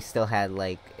see if they still had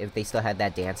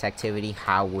that dance activity.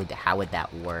 How would that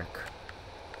work?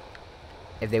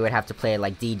 If they would have to play it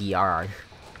like DDR.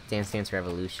 Dance Dance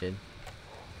Revolution.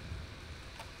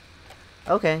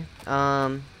 Okay,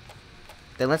 then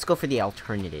let's go for the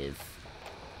alternative.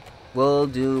 We'll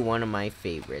do one of my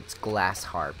favorites, Glass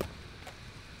Harp.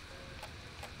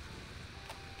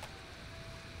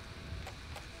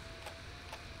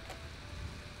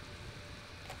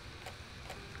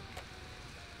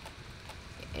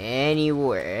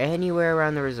 Anywhere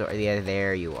around the resort. Yeah,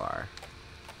 there you are.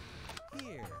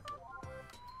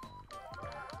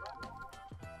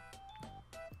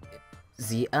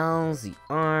 ZL,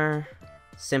 ZR.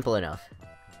 Simple enough.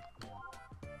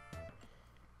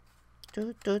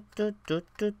 If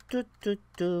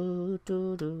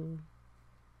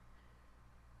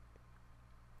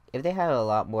they had a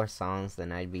lot more songs,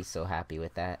 then I'd be so happy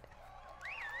with that.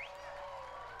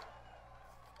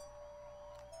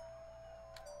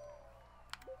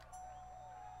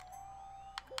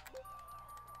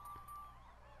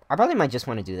 I probably might just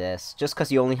want to do this, just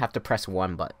because you only have to press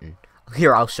one button.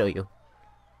 Here, I'll show you.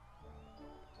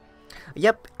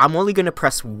 Yep, I'm only gonna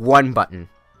press one button.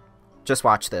 Just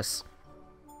watch this.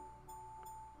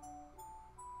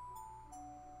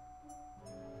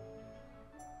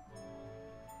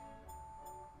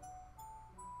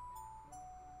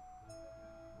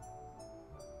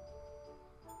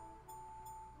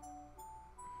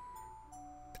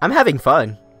 I'm having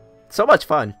fun. So much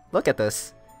fun. Look at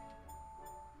this.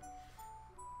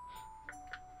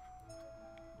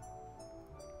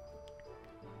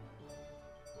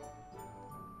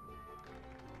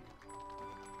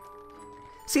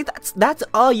 See, that's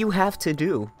all you have to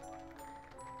do.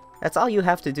 That's all you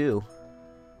have to do.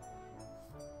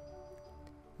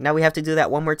 Now we have to do that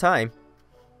one more time.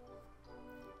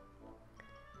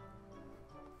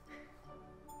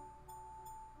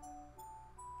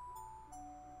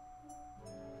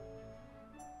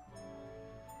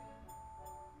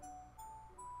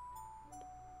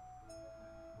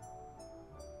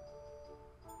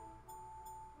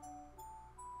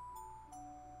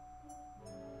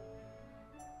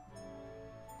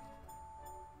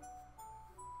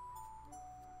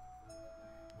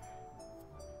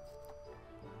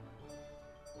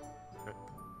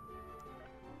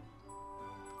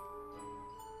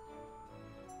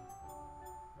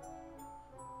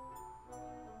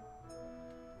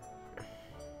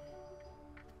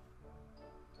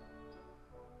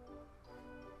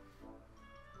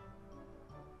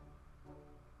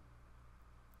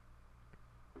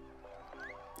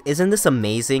 Isn't this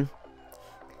amazing?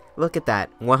 Look at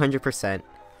that, 100%.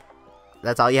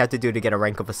 That's all you have to do to get a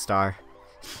rank of a star.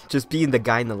 Just being the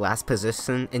guy in the last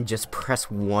position and just press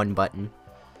one button.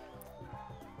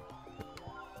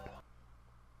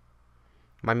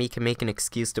 My me can make an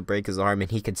excuse to break his arm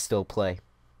and he can still play.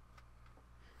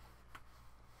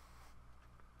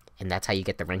 And that's how you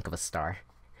get the rank of a star.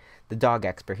 The dog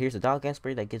expert. Here's a dog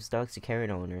expert that gives dogs to caring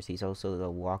owners. He's also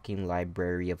the walking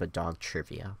library of a dog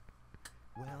trivia.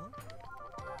 Well,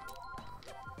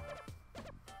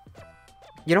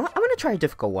 you know what? I'm gonna try a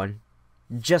difficult one.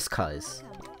 Just cuz.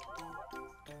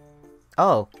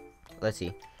 Oh, let's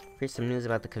see. Here's some news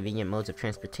about the convenient modes of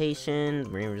transportation.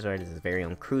 Marine Resort is his very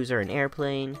own cruiser and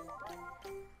airplane.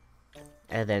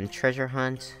 And then treasure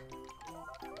hunt.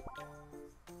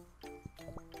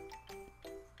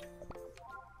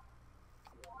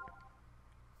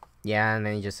 Yeah, and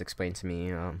then he just explained to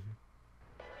me, welcome.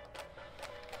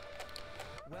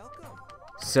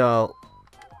 So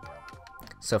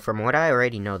from what I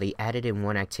already know, they added in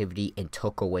one activity and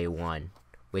took away one,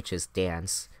 which is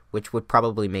dance, which would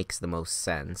probably makes the most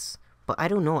sense. But I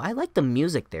don't know, I like the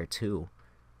music there too.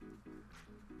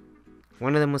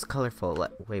 One of them was colorful.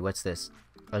 Wait, what's this?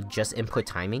 Just input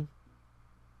timing?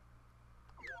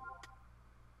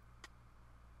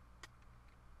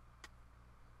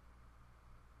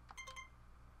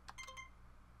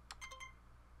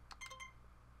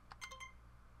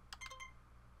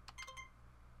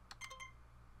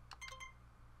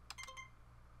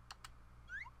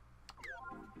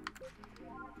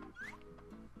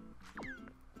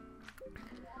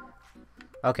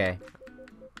 Okay.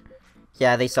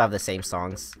 Yeah, they still have the same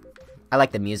songs. I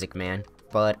like the music, man.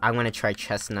 But I'm gonna try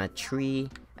Chestnut Tree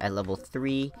at level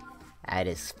 3 at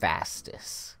its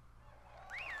fastest.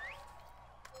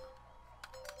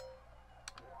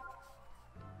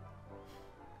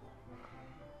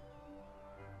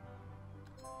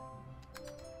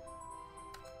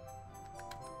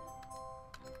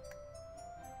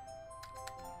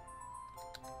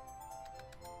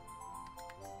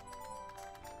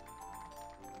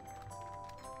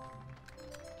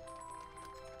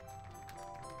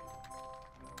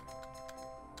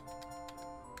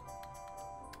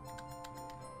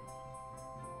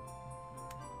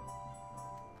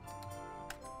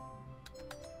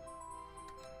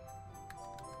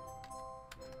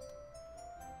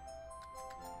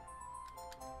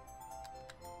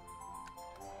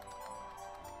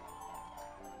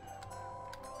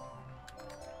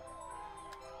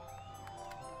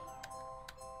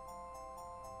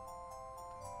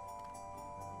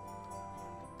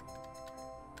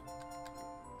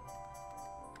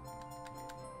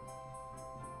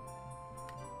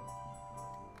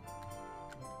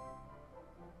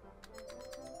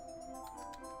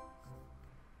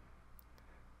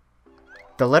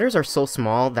 The letters are so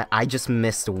small that I just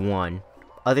missed one.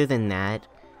 Other than that,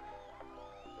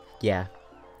 yeah,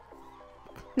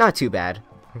 not too bad.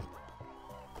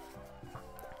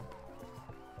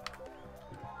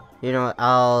 You know,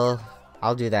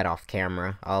 I'll do that off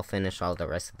camera. I'll finish all the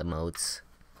rest of the modes.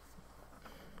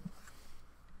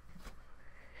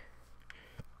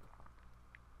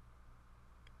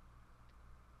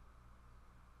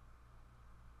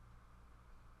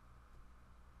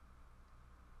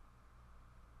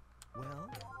 Well,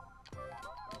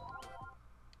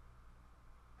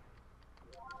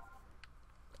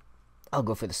 I'll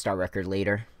go for the star record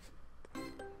later.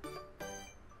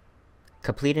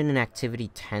 Completed an activity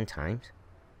 10 times?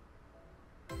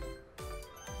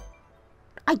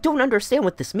 I don't understand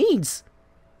what this means!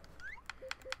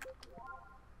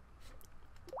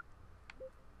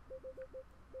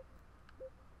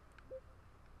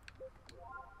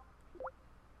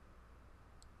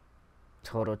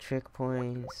 Total trick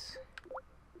points.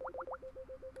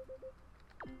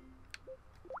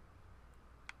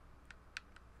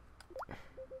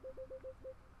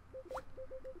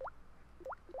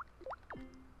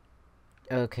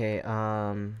 Okay,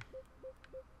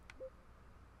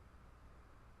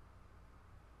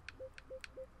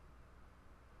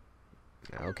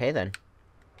 okay then.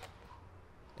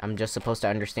 I'm just supposed to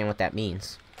understand what that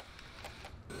means.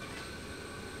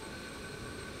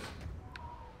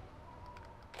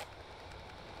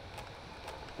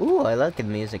 Ooh, I like the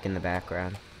music in the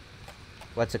background.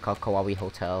 What's it called? Kawaii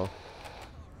Hotel.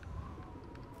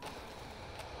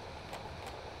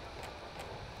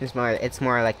 It's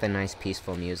more like the nice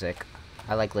peaceful music.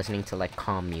 I like listening to like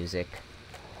calm music.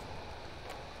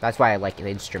 That's why I like the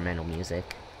instrumental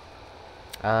music.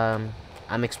 I'm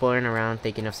exploring around,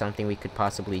 thinking of something we could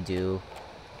possibly do.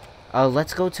 Oh,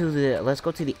 let's go to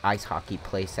the ice hockey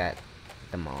place at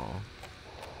the mall.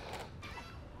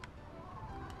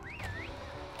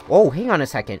 Oh, hang on a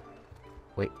second.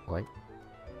 Wait, what?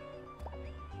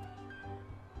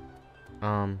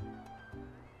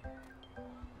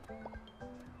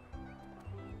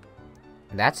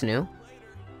 That's new.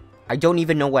 I don't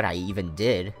even know what I even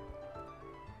did.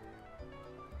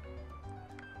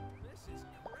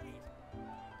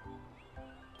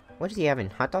 What does he have in?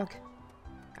 Hot dog?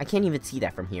 I can't even see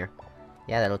that from here.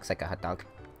 Yeah, that looks like a hot dog.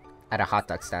 At a hot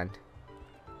dog stand.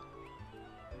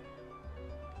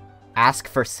 Ask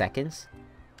for seconds?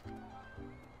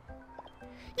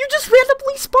 You just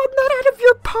randomly spawned that out of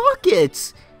your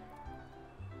pockets!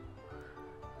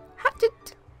 How did...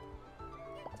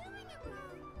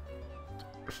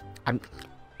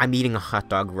 I'm eating a hot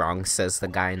dog wrong, says the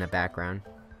guy in the background.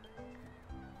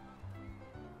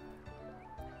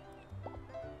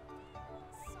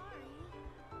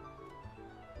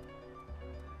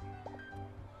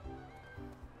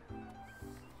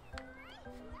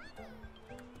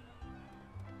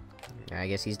 I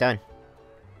guess he's done.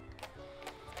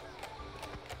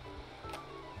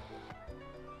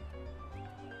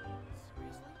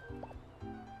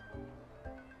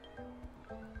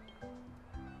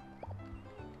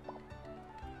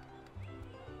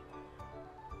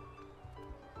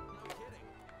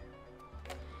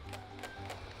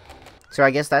 So I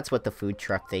guess that's what the food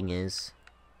truck thing is.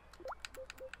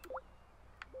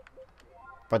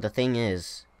 But the thing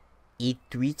is, eat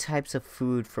 3 types of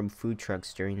food from food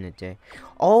trucks during the day.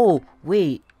 Oh,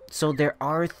 wait. So there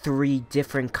are 3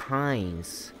 different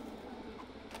kinds.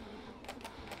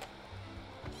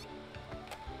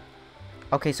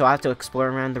 Okay, so I have to explore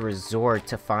around the resort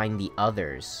to find the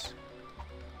others.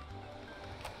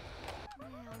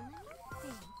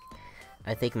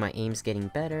 I think my aim's getting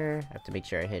better. I have to make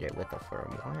sure I hit it with a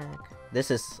firm whack.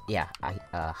 This is, yeah,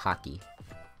 hockey.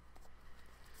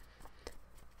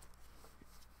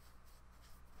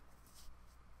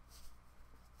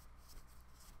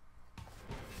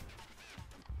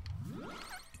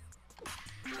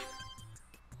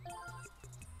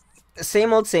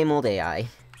 Same old AI.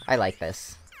 I like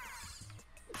this.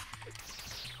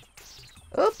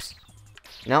 Oops.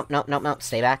 Nope, nope, nope, nope.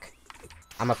 Stay back.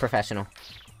 I'm a professional.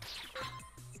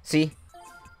 See?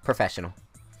 Professional.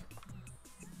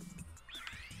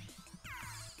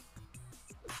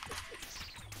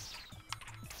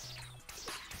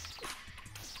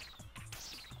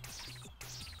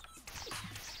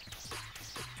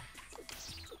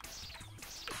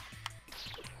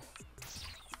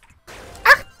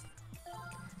 Ah!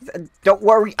 Don't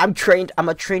worry, I'm trained. I'm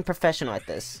a trained professional at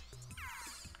this.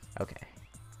 Okay.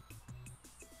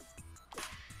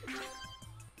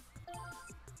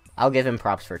 I'll give him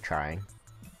props for trying.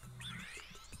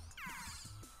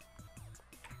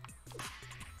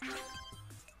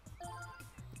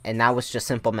 And that was just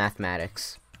simple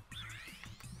mathematics.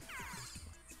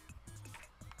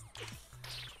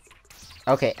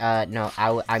 Okay, no,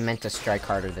 I meant to strike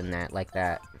harder than that, like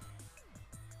that.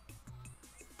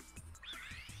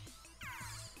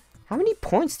 How many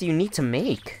points do you need to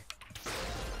make?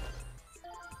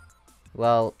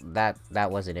 Well, that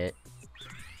wasn't it.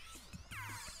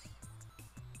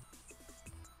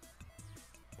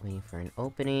 Waiting for an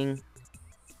opening.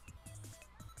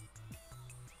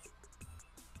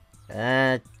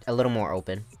 A little more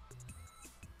open.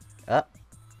 Up.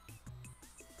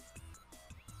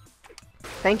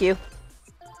 Thank you.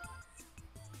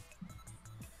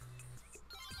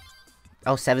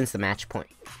 Oh, 7's the match point.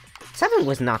 7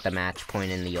 was not the match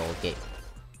point in the old game.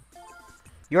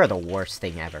 You're the worst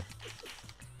thing ever.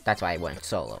 That's why I went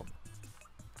solo.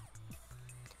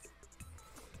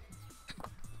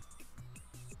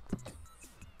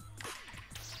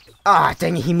 Ah,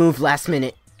 dang it, he moved last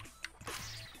minute.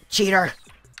 Cheater!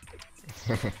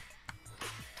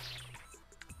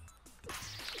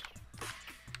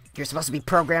 You're supposed to be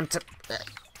programmed to...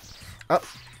 Oh.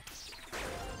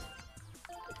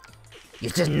 You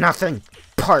did nothing,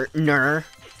 partner!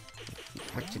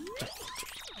 What you...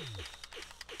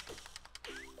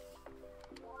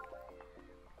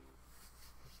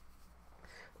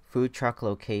 Food truck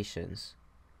locations.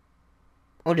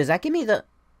 Oh, does that give me the...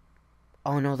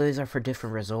 Oh no, those are for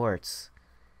different resorts.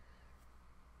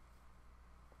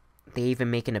 They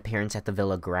even make an appearance at the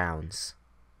villa grounds.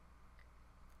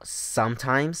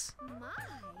 Sometimes.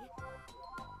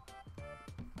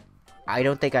 I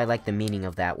don't think I like the meaning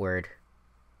of that word.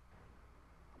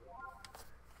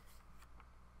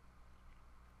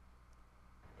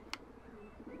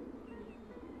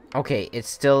 Okay, it's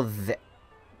still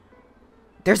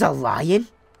There's a lion?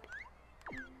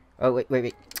 Oh,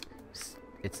 wait.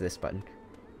 It's this button.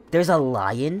 There's a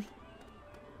lion?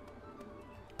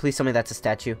 Please tell me that's a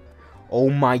statue.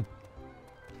 Oh my...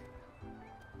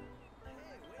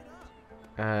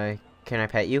 can I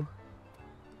pet you?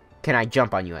 Can I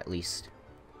jump on you at least?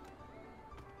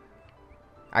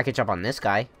 I could jump on this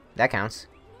guy. That counts.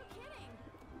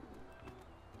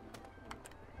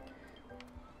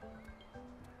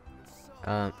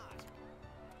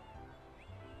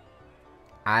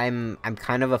 I'm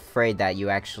kind of afraid that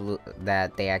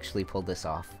they actually pulled this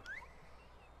off.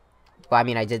 Well, I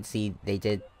mean, I did see they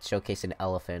did showcase an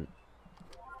elephant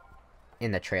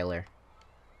in the trailer.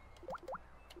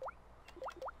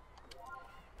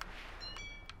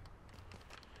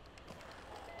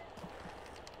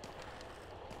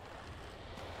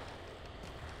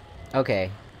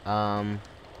 Okay, I'll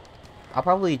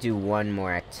probably do one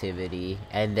more activity,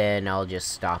 and then I'll just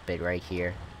stop it right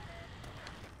here.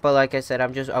 But like I said,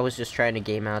 I was just trying to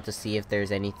game out to see if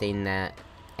there's anything that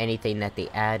they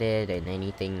added, and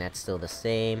anything that's still the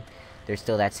same. There's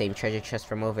still that same treasure chest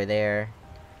from over there.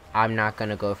 I'm not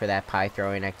gonna go for that pie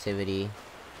throwing activity.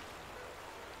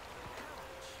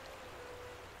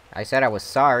 I said I was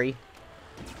sorry.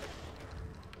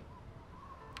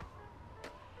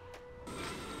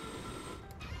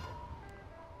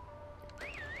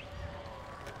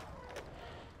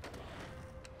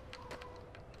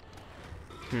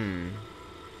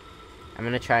 I'm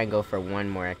gonna try and go for one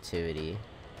more activity.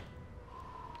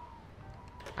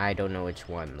 I don't know which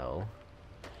one, though.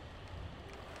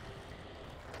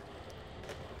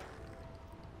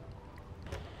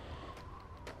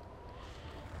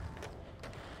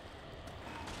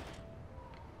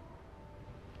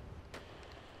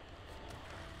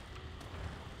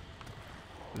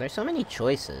 There's so many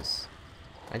choices.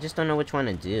 I just don't know which one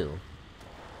to do.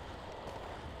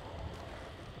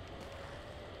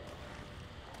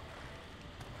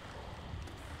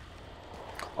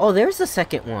 Oh, there's the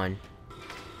second one.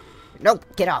 Nope,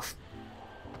 get off.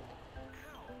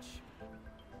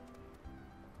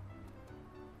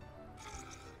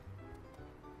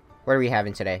 What are we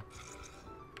having today?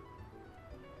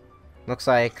 Looks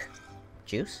like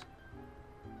juice?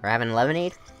 We're having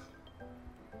lemonade?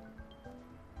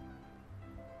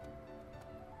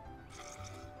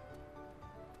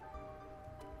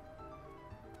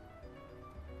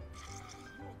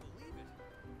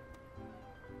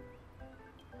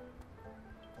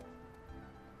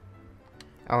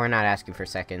 Oh, we're not asking for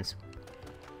seconds.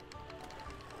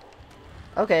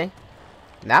 Okay.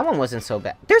 That one wasn't so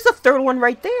bad. There's a third one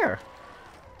right there!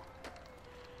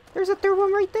 There's a third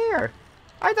one right there!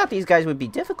 I thought these guys would be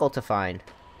difficult to find.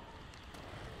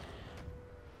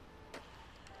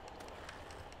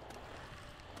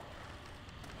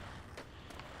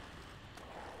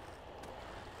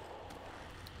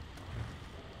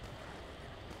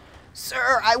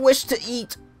 Sir, I wish to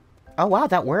eat! Oh wow,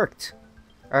 that worked.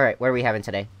 Alright, what are we having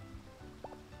today?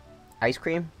 Ice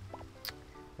cream?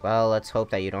 Well, let's hope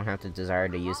that you don't have to desire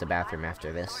to use the bathroom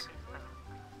after this.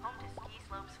 Home to ski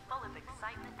slopes full of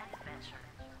excitement and adventure.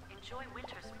 Enjoy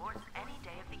winter sports any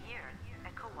day of the year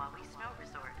at Kauai Snow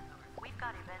Resort. We've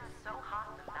got events so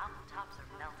hot the mountaintops are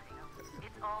melting.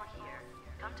 It's all here.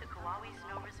 Come to Kauai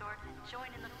Snow Resort and join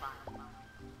in the fun.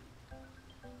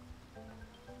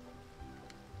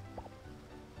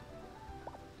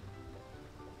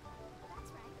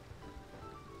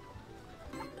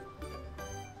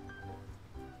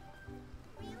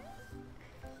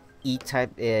 E-type,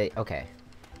 okay.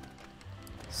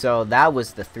 So that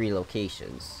was the 3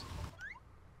 locations.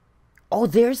 Oh,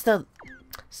 there's the...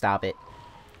 Stop it.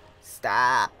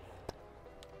 Stop.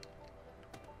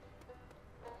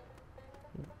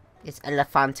 It's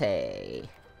Elefante.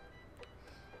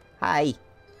 Hi.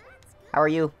 How are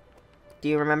you? Do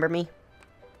you remember me?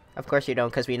 Of course you don't,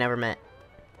 because we never met.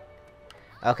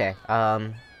 Okay,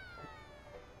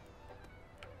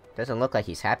 doesn't look like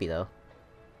he's happy, though.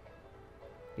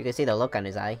 You can see the look on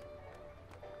his eye.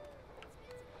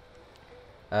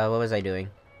 What was I doing?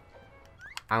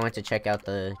 I went to check out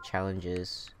the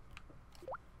challenges.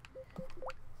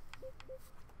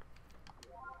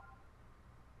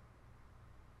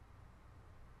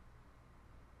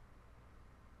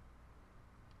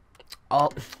 Oh,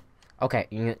 okay.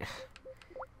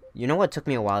 You know what took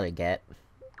me a while to get?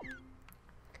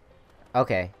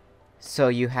 Okay, so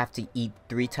you have to eat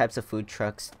 3 types of food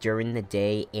trucks during the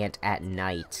day and at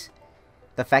night.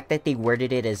 The fact that they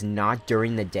worded it as not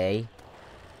during the day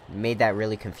made that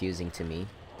really confusing to me.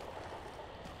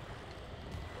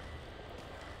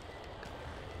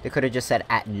 They could have just said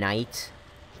at night.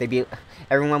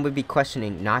 Everyone would be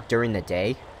questioning, not during the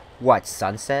day? What,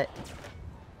 sunset?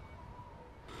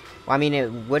 Well, I mean, it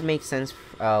would make sense,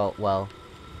 well,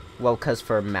 because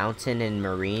for mountain and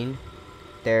marine,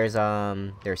 there's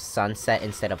sunset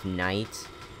instead of night,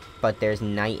 but there's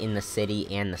night in the city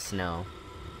and the snow.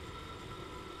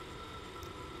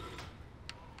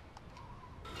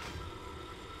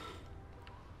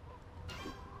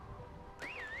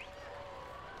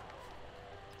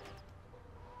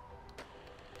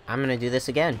 I'm gonna do this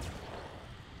again.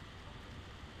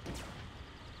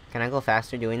 Can I go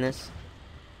faster doing this?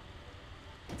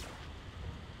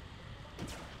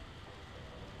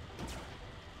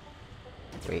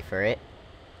 Wait for it.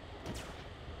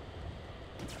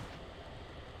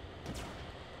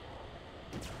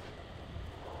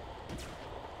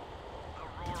 The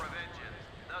roar of engines,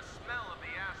 the smell of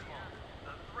the asphalt,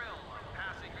 the thrill of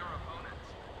passing your opponents.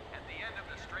 At the end of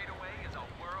the straightaway is a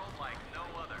world like no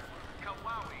other.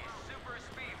 Kawaii Super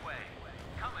Speedway.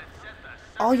 Come and set the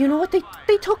Oh, you know what?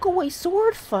 They took away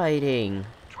sword fighting.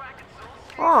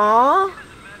 Aww.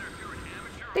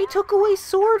 They took away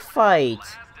sword fight.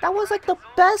 That was like the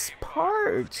best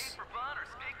part.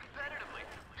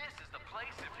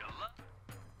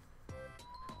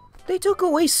 They took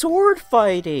away sword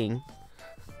fighting.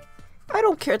 I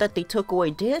don't care that they took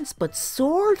away dance, but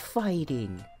sword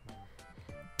fighting.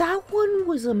 That one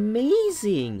was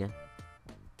amazing.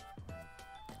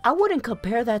 I wouldn't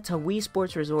compare that to Wii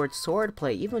Sports Resort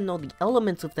swordplay, even though the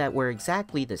elements of that were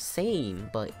exactly the same,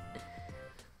 but...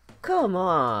 Come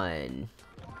on.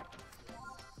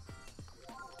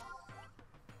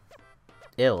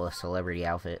 Ew, a celebrity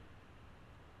outfit.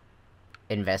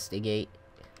 Investigate.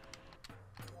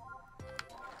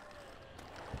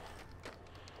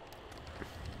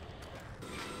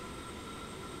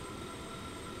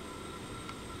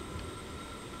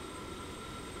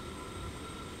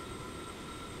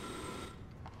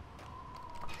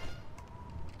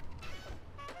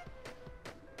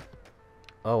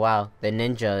 Oh wow, the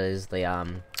ninja is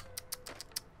the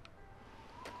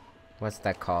what's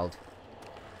that called?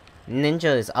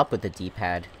 Ninja is up with the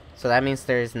D-pad. So that means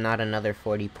there's not another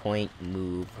 40-point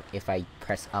move if I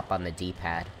press up on the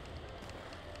D-pad.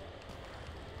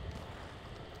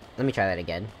 Let me try that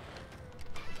again.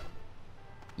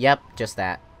 Yep, just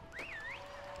that.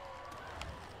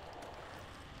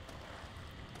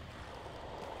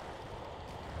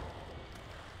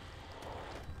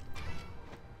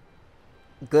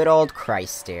 Good old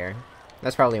Christ stare.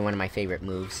 That's probably one of my favorite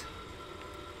moves.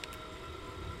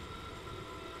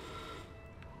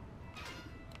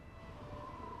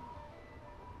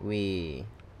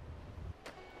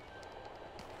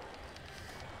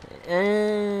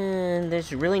 And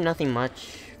there's really nothing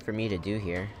much for me to do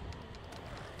here.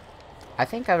 I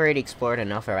think I've already explored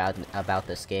enough about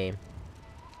this game.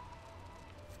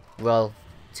 Well,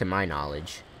 to my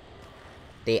knowledge.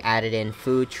 They added in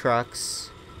food trucks.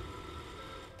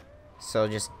 So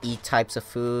just eat types of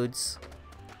foods.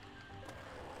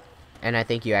 And I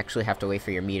think you actually have to wait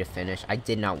for your meat to finish. I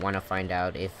did not want to find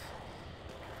out if...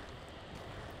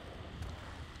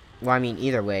 Well, I mean,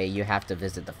 either way, you have to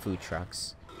visit the food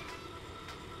trucks.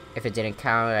 If it didn't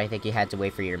count, I think you had to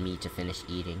wait for your meat to finish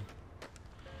eating.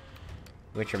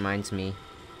 Which reminds me,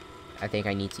 I think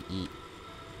I need to eat.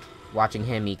 Watching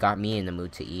him eat got me in the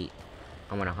mood to eat.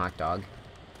 I want a hot dog.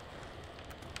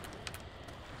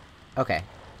 Okay.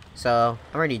 So,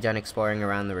 I'm already done exploring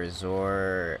around the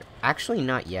resort. Actually,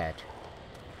 not yet.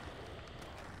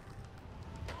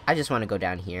 I just want to go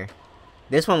down here.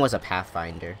 This one was a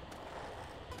Pathfinder.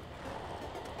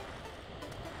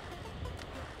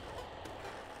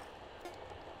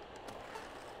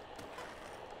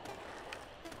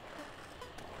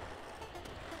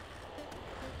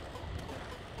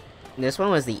 This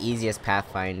one was the easiest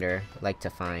Pathfinder, like,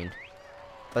 to find.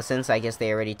 But since I guess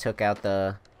they already took out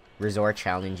the resort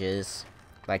challenges,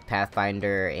 like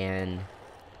Pathfinder and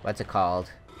what's it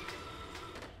called?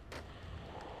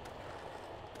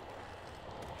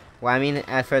 Well, I mean,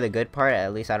 for the good part,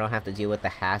 at least I don't have to deal with the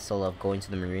hassle of going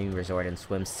to the marine resort and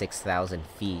swim 6,000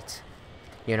 feet.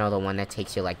 You know, the one that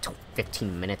takes you like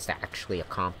 15 minutes to actually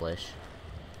accomplish.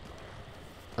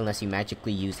 Unless you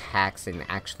magically use hacks and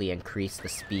actually increase the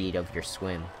speed of your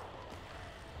swim.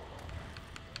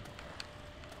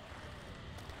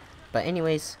 But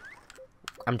anyways,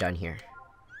 I'm done here.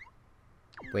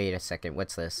 Wait a second,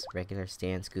 what's this? Regular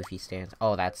stance, goofy stance.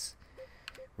 Oh, that's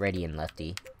Ready and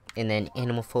Lefty. And then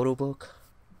animal photo book.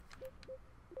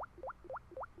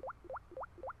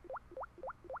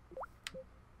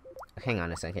 Hang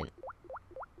on a second.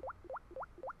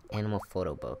 Animal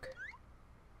photo book.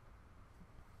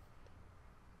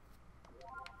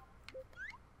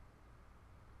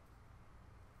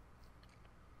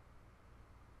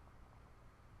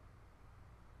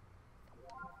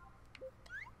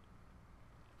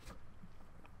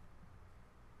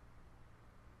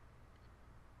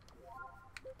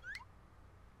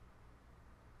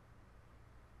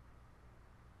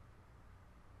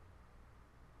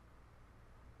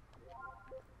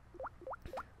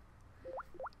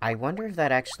 I wonder if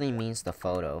that actually means the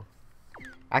photo.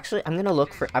 Actually, I'm gonna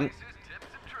look for that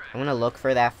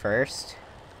first.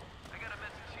 I got a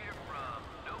message here from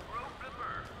No Bro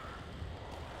Flipper.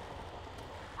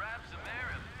 Grab some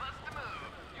air and bust a move.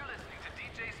 You're listening to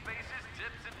DJ Space's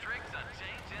Tips and Tricks on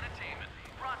Change Entertainment,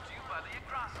 brought to you by the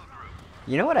Acrossal Group.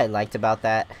 You know what I liked about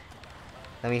that?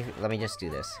 Let me just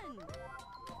do this.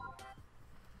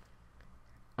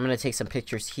 I'm gonna take some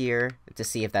pictures here to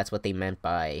see if that's what they meant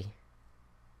by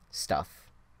stuff.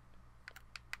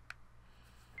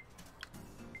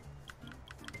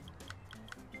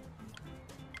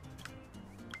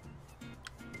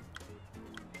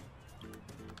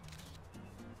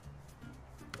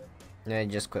 I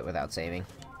just quit without saving.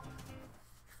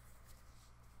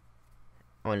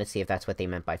 I want to see if that's what they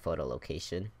meant by photo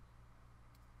location.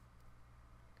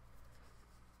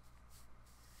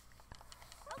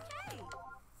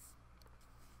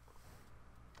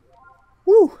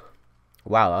 Woo!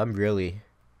 Wow, I'm really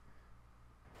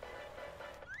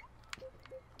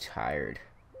tired.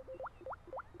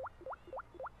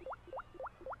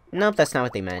 Nope, that's not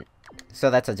what they meant. So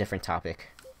that's a different topic.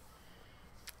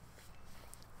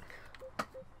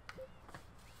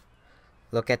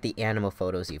 Look at the animal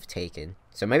photos you've taken.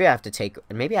 So maybe I have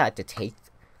to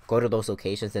go to those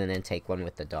locations and then take one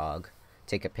with the dog.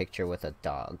 Take a picture with a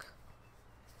dog.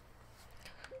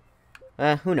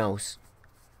 Who knows?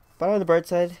 But on the bright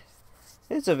side,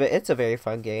 it's a very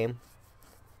fun game.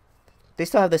 They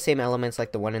still have the same elements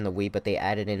like the one in the Wii, but they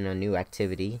added in a new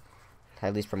activity.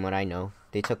 At least from what I know.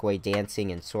 They took away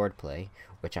dancing and swordplay,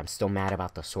 which I'm still mad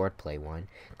about the swordplay one,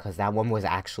 because that one was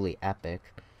actually epic.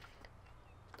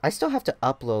 I still have to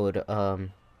upload,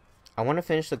 I want to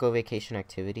finish the Go Vacation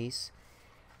activities.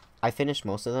 I finished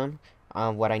most of them.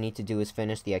 What I need to do is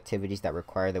finish the activities that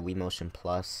require the Wii Motion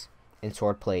Plus. And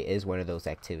swordplay is one of those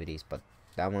activities, but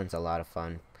that one's a lot of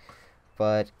fun.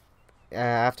 But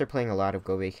after playing a lot of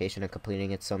Go Vacation and completing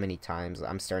it so many times,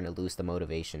 I'm starting to lose the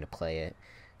motivation to play it.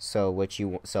 So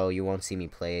you won't see me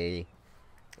play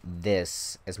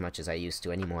this as much as I used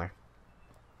to anymore.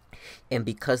 And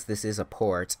because this is a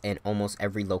port and almost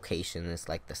every location is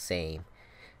like the same,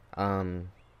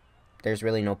 there's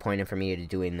really no point in for me to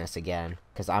doing this again,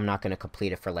 because I'm not going to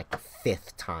complete it for like the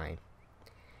 5th time.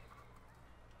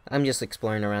 I'm just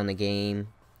exploring around the game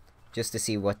just to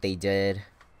see what they did.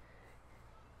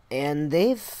 And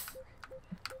I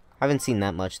haven't seen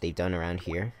that much they've done around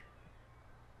here.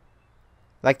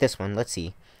 Like this one, let's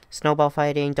see. Snowball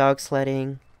fighting, dog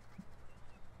sledding.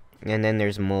 And then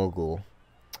there's Mogul.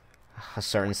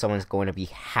 Someone's going to be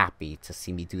happy to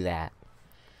see me do that.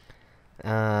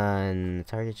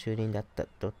 Target shooting.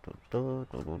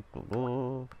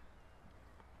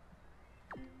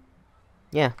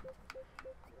 Yeah.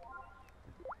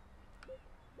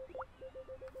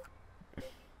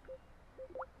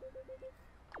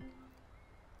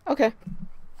 Okay.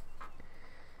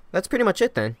 That's pretty much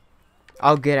it then.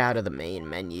 I'll get out of the main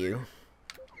menu.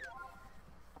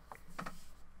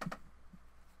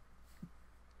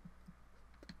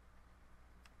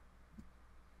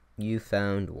 You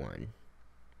found one.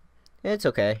 It's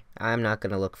okay. I'm not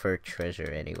gonna look for treasure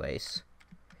anyways.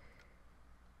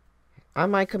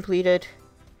 Am I completed?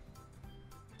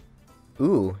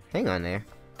 Ooh, hang on there.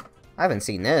 I haven't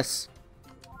seen this.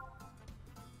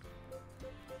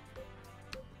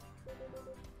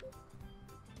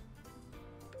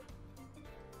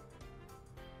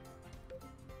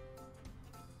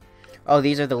 Oh,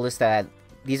 these are the list of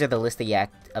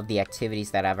the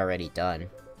activities that I've already done.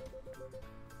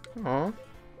 Aw.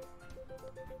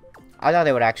 I thought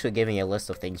they would actually give me a list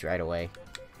of things right away.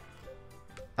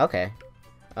 Okay.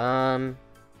 And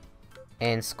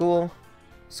school.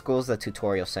 School's the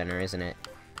tutorial center, isn't it?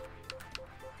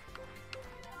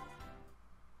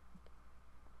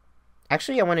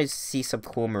 Actually, I wanted to see some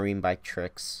cool marine bike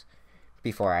tricks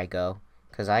before I go,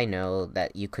 because I know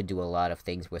that you could do a lot of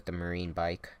things with the marine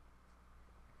bike.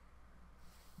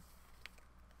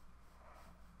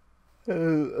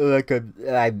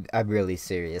 I'm really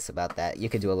serious about that. You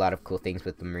could do a lot of cool things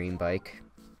with the marine bike.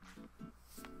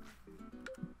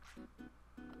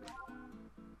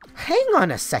 Hang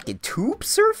on a second, tube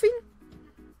surfing?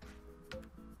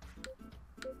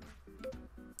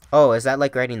 Oh, is that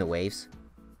like riding the waves?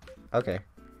 Okay.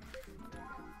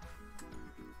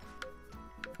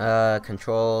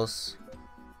 Controls.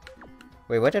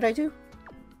 Wait, what did I do?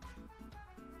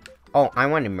 Oh, I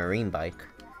wanted marine bike.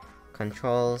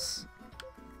 Controls.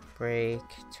 Brake,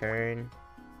 turn.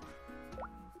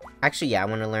 Actually, yeah, I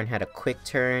want to learn how to quick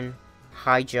turn,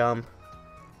 high jump,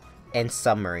 and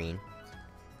submarine.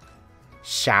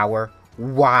 Shower.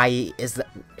 Why is the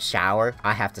shower?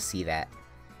 I have to see that.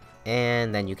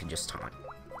 And then you can just taunt.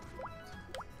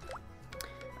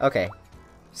 Okay.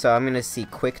 So I'm gonna see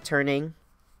quick turning.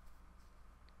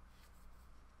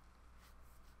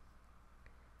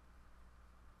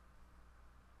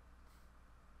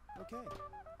 Okay.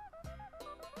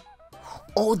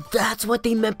 Oh, that's what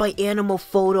they meant by animal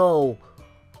photo.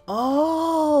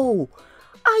 Oh,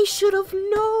 I should have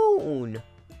known.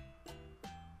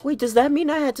 Wait, does that mean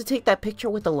I had to take that picture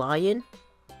with the lion?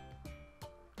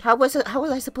 How was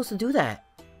I supposed to do that?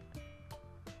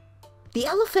 The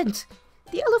elephant!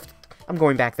 The elephant! I'm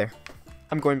going back there.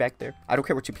 I'm going back there. I don't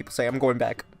care what you people say, I'm going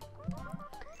back.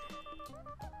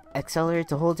 Accelerate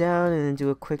to hold down and then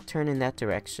do a quick turn in that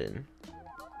direction.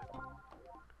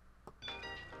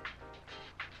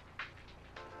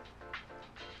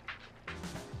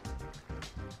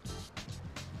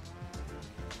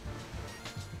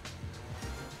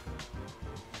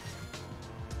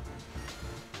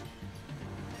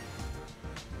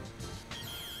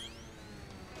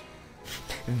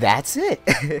 That's it!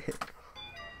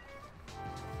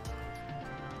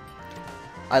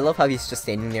 I love how he's just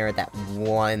standing there at that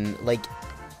one, like...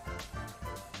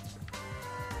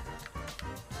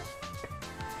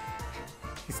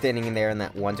 He's standing in there in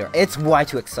that one door. It's Y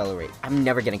to accelerate. I'm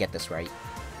never gonna get this right.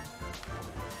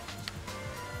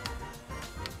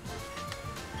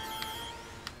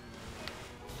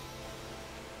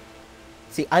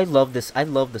 See, I love this. I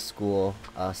love the school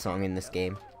song in this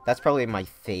game. That's probably my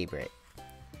favorite.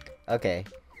 Okay,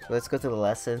 let's go to the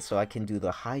lesson so I can do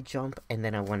the high jump, and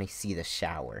then I want to see the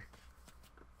shower.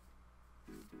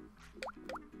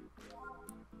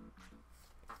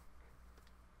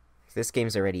 This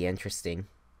game's already interesting.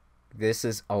 This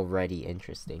is already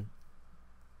interesting.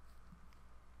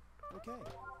 Okay.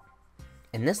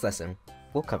 In this lesson,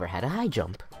 we'll cover how to high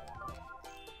jump.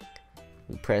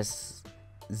 We press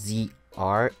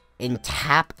ZR and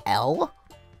tap L.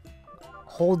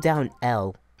 Hold down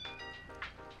L.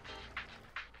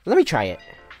 Let me try it.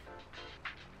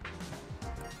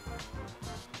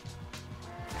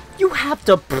 You have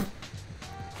to...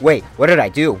 Wait, what did I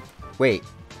do? Wait.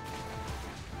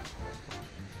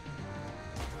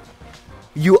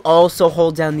 You also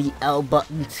hold down the L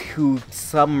button to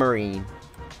submarine.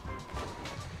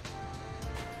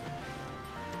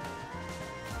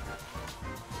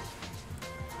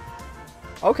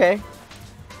 Okay.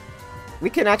 We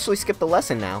can actually skip the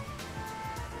lesson now.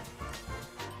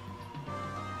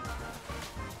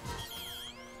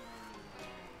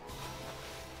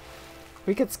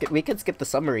 We could skip the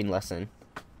submarine lesson.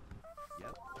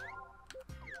 Yep.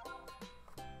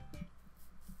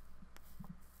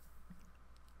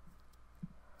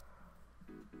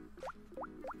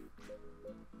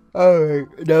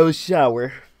 Alright, no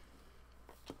shower.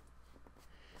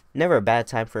 Never a bad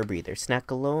time for a breather.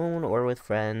 Snack alone or with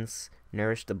friends.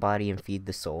 Nourish the body and feed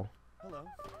the soul. Hello.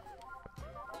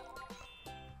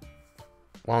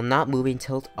 While not moving,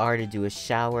 tilt R to do a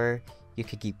shower. You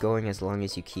could keep going as long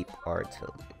as you keep R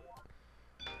tilted.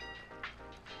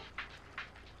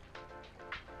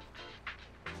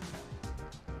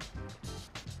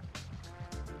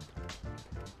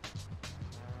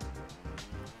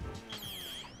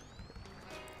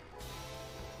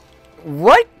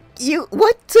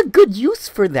 What's a good use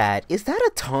for that? Is that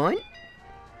a taunt?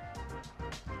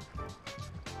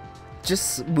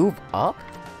 Just move up?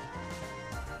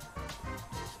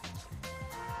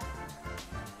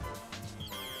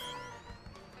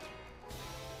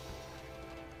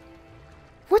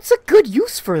 What's a good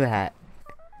use for that?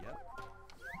 Yep.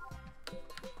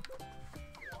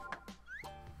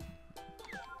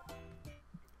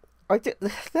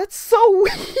 That's so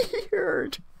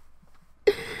weird.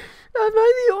 Am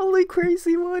I the only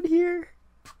crazy one here?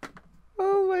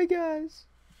 Oh my gosh.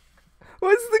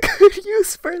 What's the good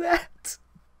use for that?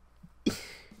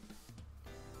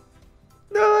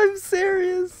 No, I'm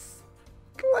serious.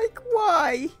 Like,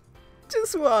 why?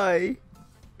 Just why?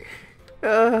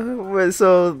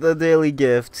 So the daily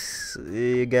gift,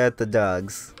 you got the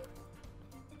dogs.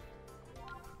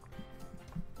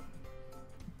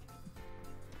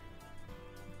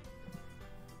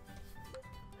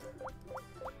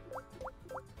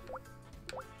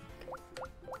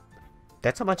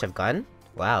 That's how much I've gotten?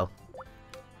 Wow.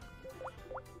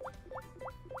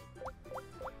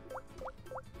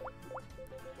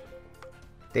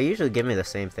 They usually give me the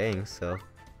same thing, so...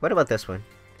 What about this one?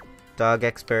 Dog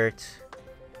expert.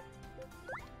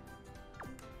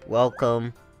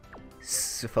 Welcome.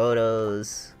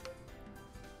 Photos.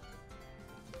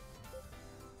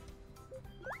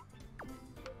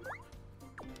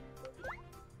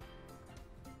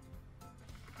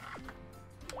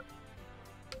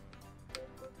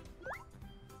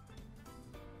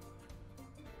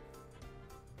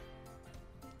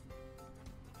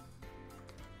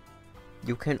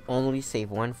 You can only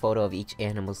save one photo of each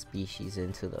animal species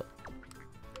into the...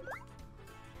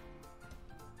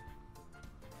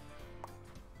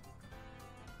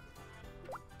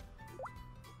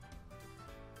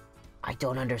 I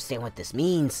don't understand what this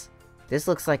means. This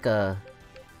looks like a...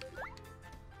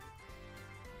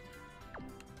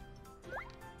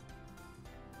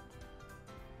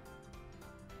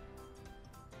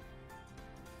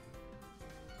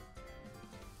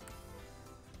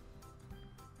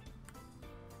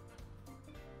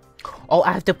 Oh,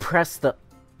 I have to press the...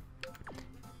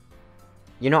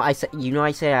 I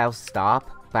say I'll stop,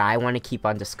 but I want to keep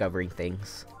on discovering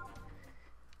things.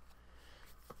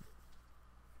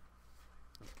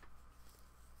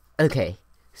 Okay,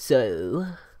 so...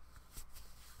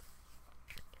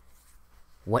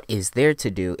 What is there to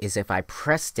do is if I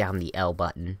press down the L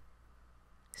button...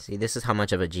 See, this is how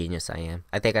much of a genius I am.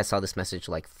 I think I saw this message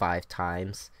like 5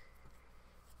 times.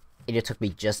 And it took me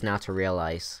just now to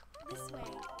realize. This way.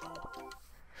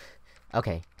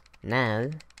 Okay, now...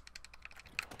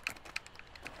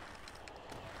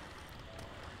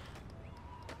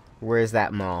 Where's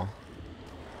that mall?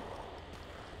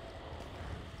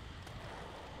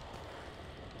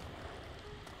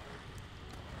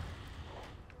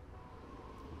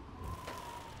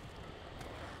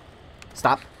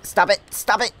 Stop! Stop it!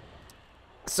 Stop it!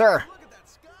 Sir! Look at that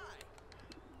sky.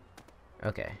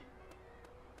 Okay.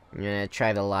 I'm gonna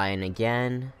try the lion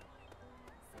again.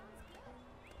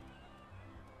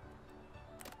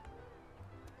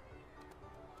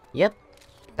 Yep,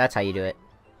 that's how you do it.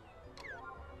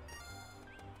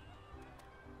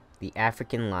 The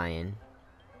African lion.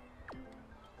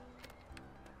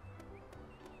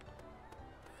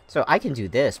 So I can do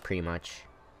this pretty much.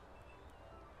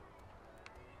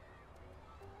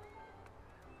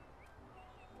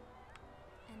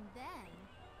 And then...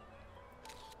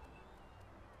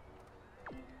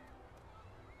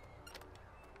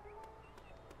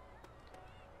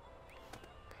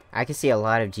 I can see a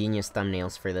lot of genius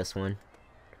thumbnails for this one.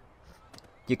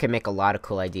 You can make a lot of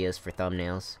cool ideas for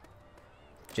thumbnails.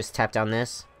 Just tap down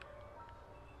this.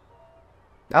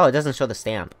 Oh, it doesn't show the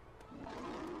stamp.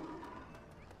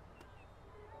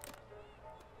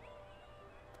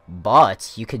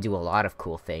 But you could do a lot of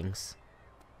cool things.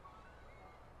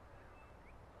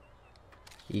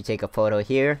 You take a photo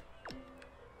here.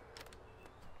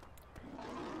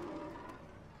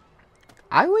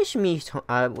 I wish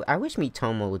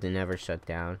Miitomo would never shut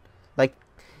down. Like,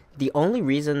 the only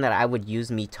reason that I would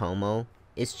use Miitomo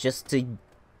is just to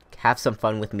have some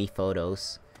fun with me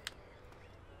photos.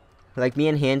 Like, me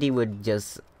and Handy would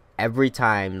just every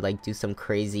time like do some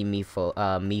crazy me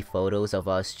photos of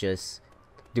us just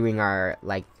doing our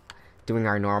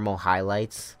normal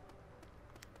highlights.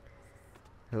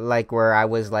 Like where I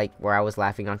was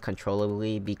laughing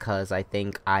uncontrollably because I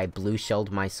think I blue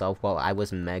shelled myself while I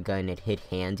was Mega and it hit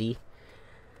Handy.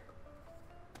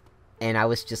 And I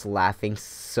was just laughing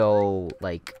so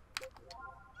like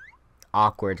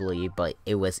awkwardly, but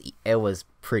it was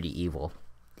pretty evil.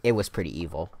 It was pretty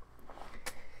evil.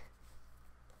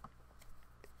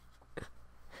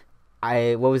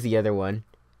 What was the other one?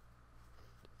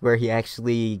 Where he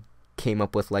actually came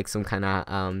up with like some kind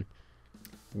of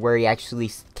where he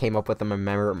actually came up with a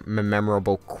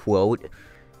memorable quote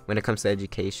when it comes to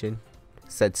education.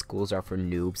 Said schools are for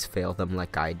noobs, fail them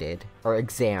like I did. Or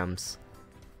exams.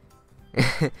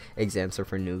 Exams are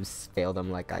for noobs. Fail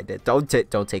them like I did. Don't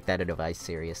take that advice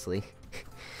seriously.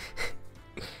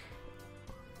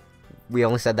 We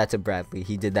only said that to Bradley.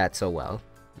 He did that so well.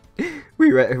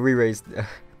 We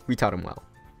taught him well.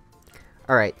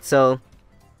 All right, so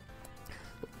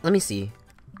let me see.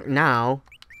 Now,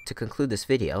 to conclude this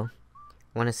video,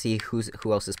 I want to see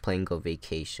who else is playing Go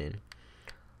Vacation.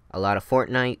 A lot of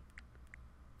Fortnite.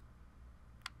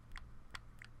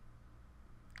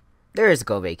 There is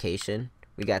Go Vacation.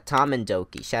 We got Tom and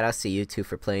Doki. Shoutouts to you two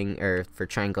for playing or for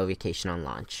trying Go Vacation on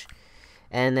launch.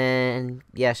 And then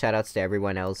yeah, shoutouts to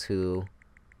everyone else who.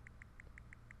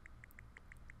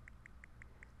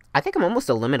 I think I'm almost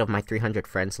the limit of my 300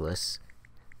 friends list.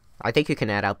 I think you can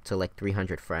add up to like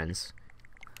 300 friends.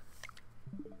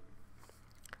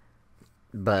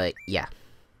 But yeah.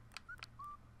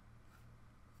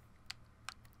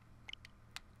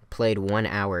 Played 1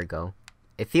 hour ago.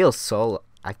 It feels so.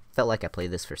 I felt like I played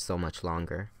this for so much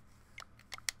longer.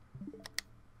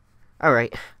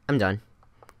 Alright, I'm done.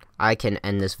 I can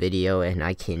end this video and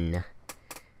I can...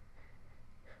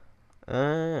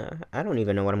 I don't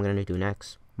even know what I'm gonna do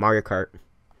next. Mario Kart.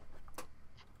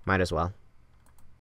 Might as well.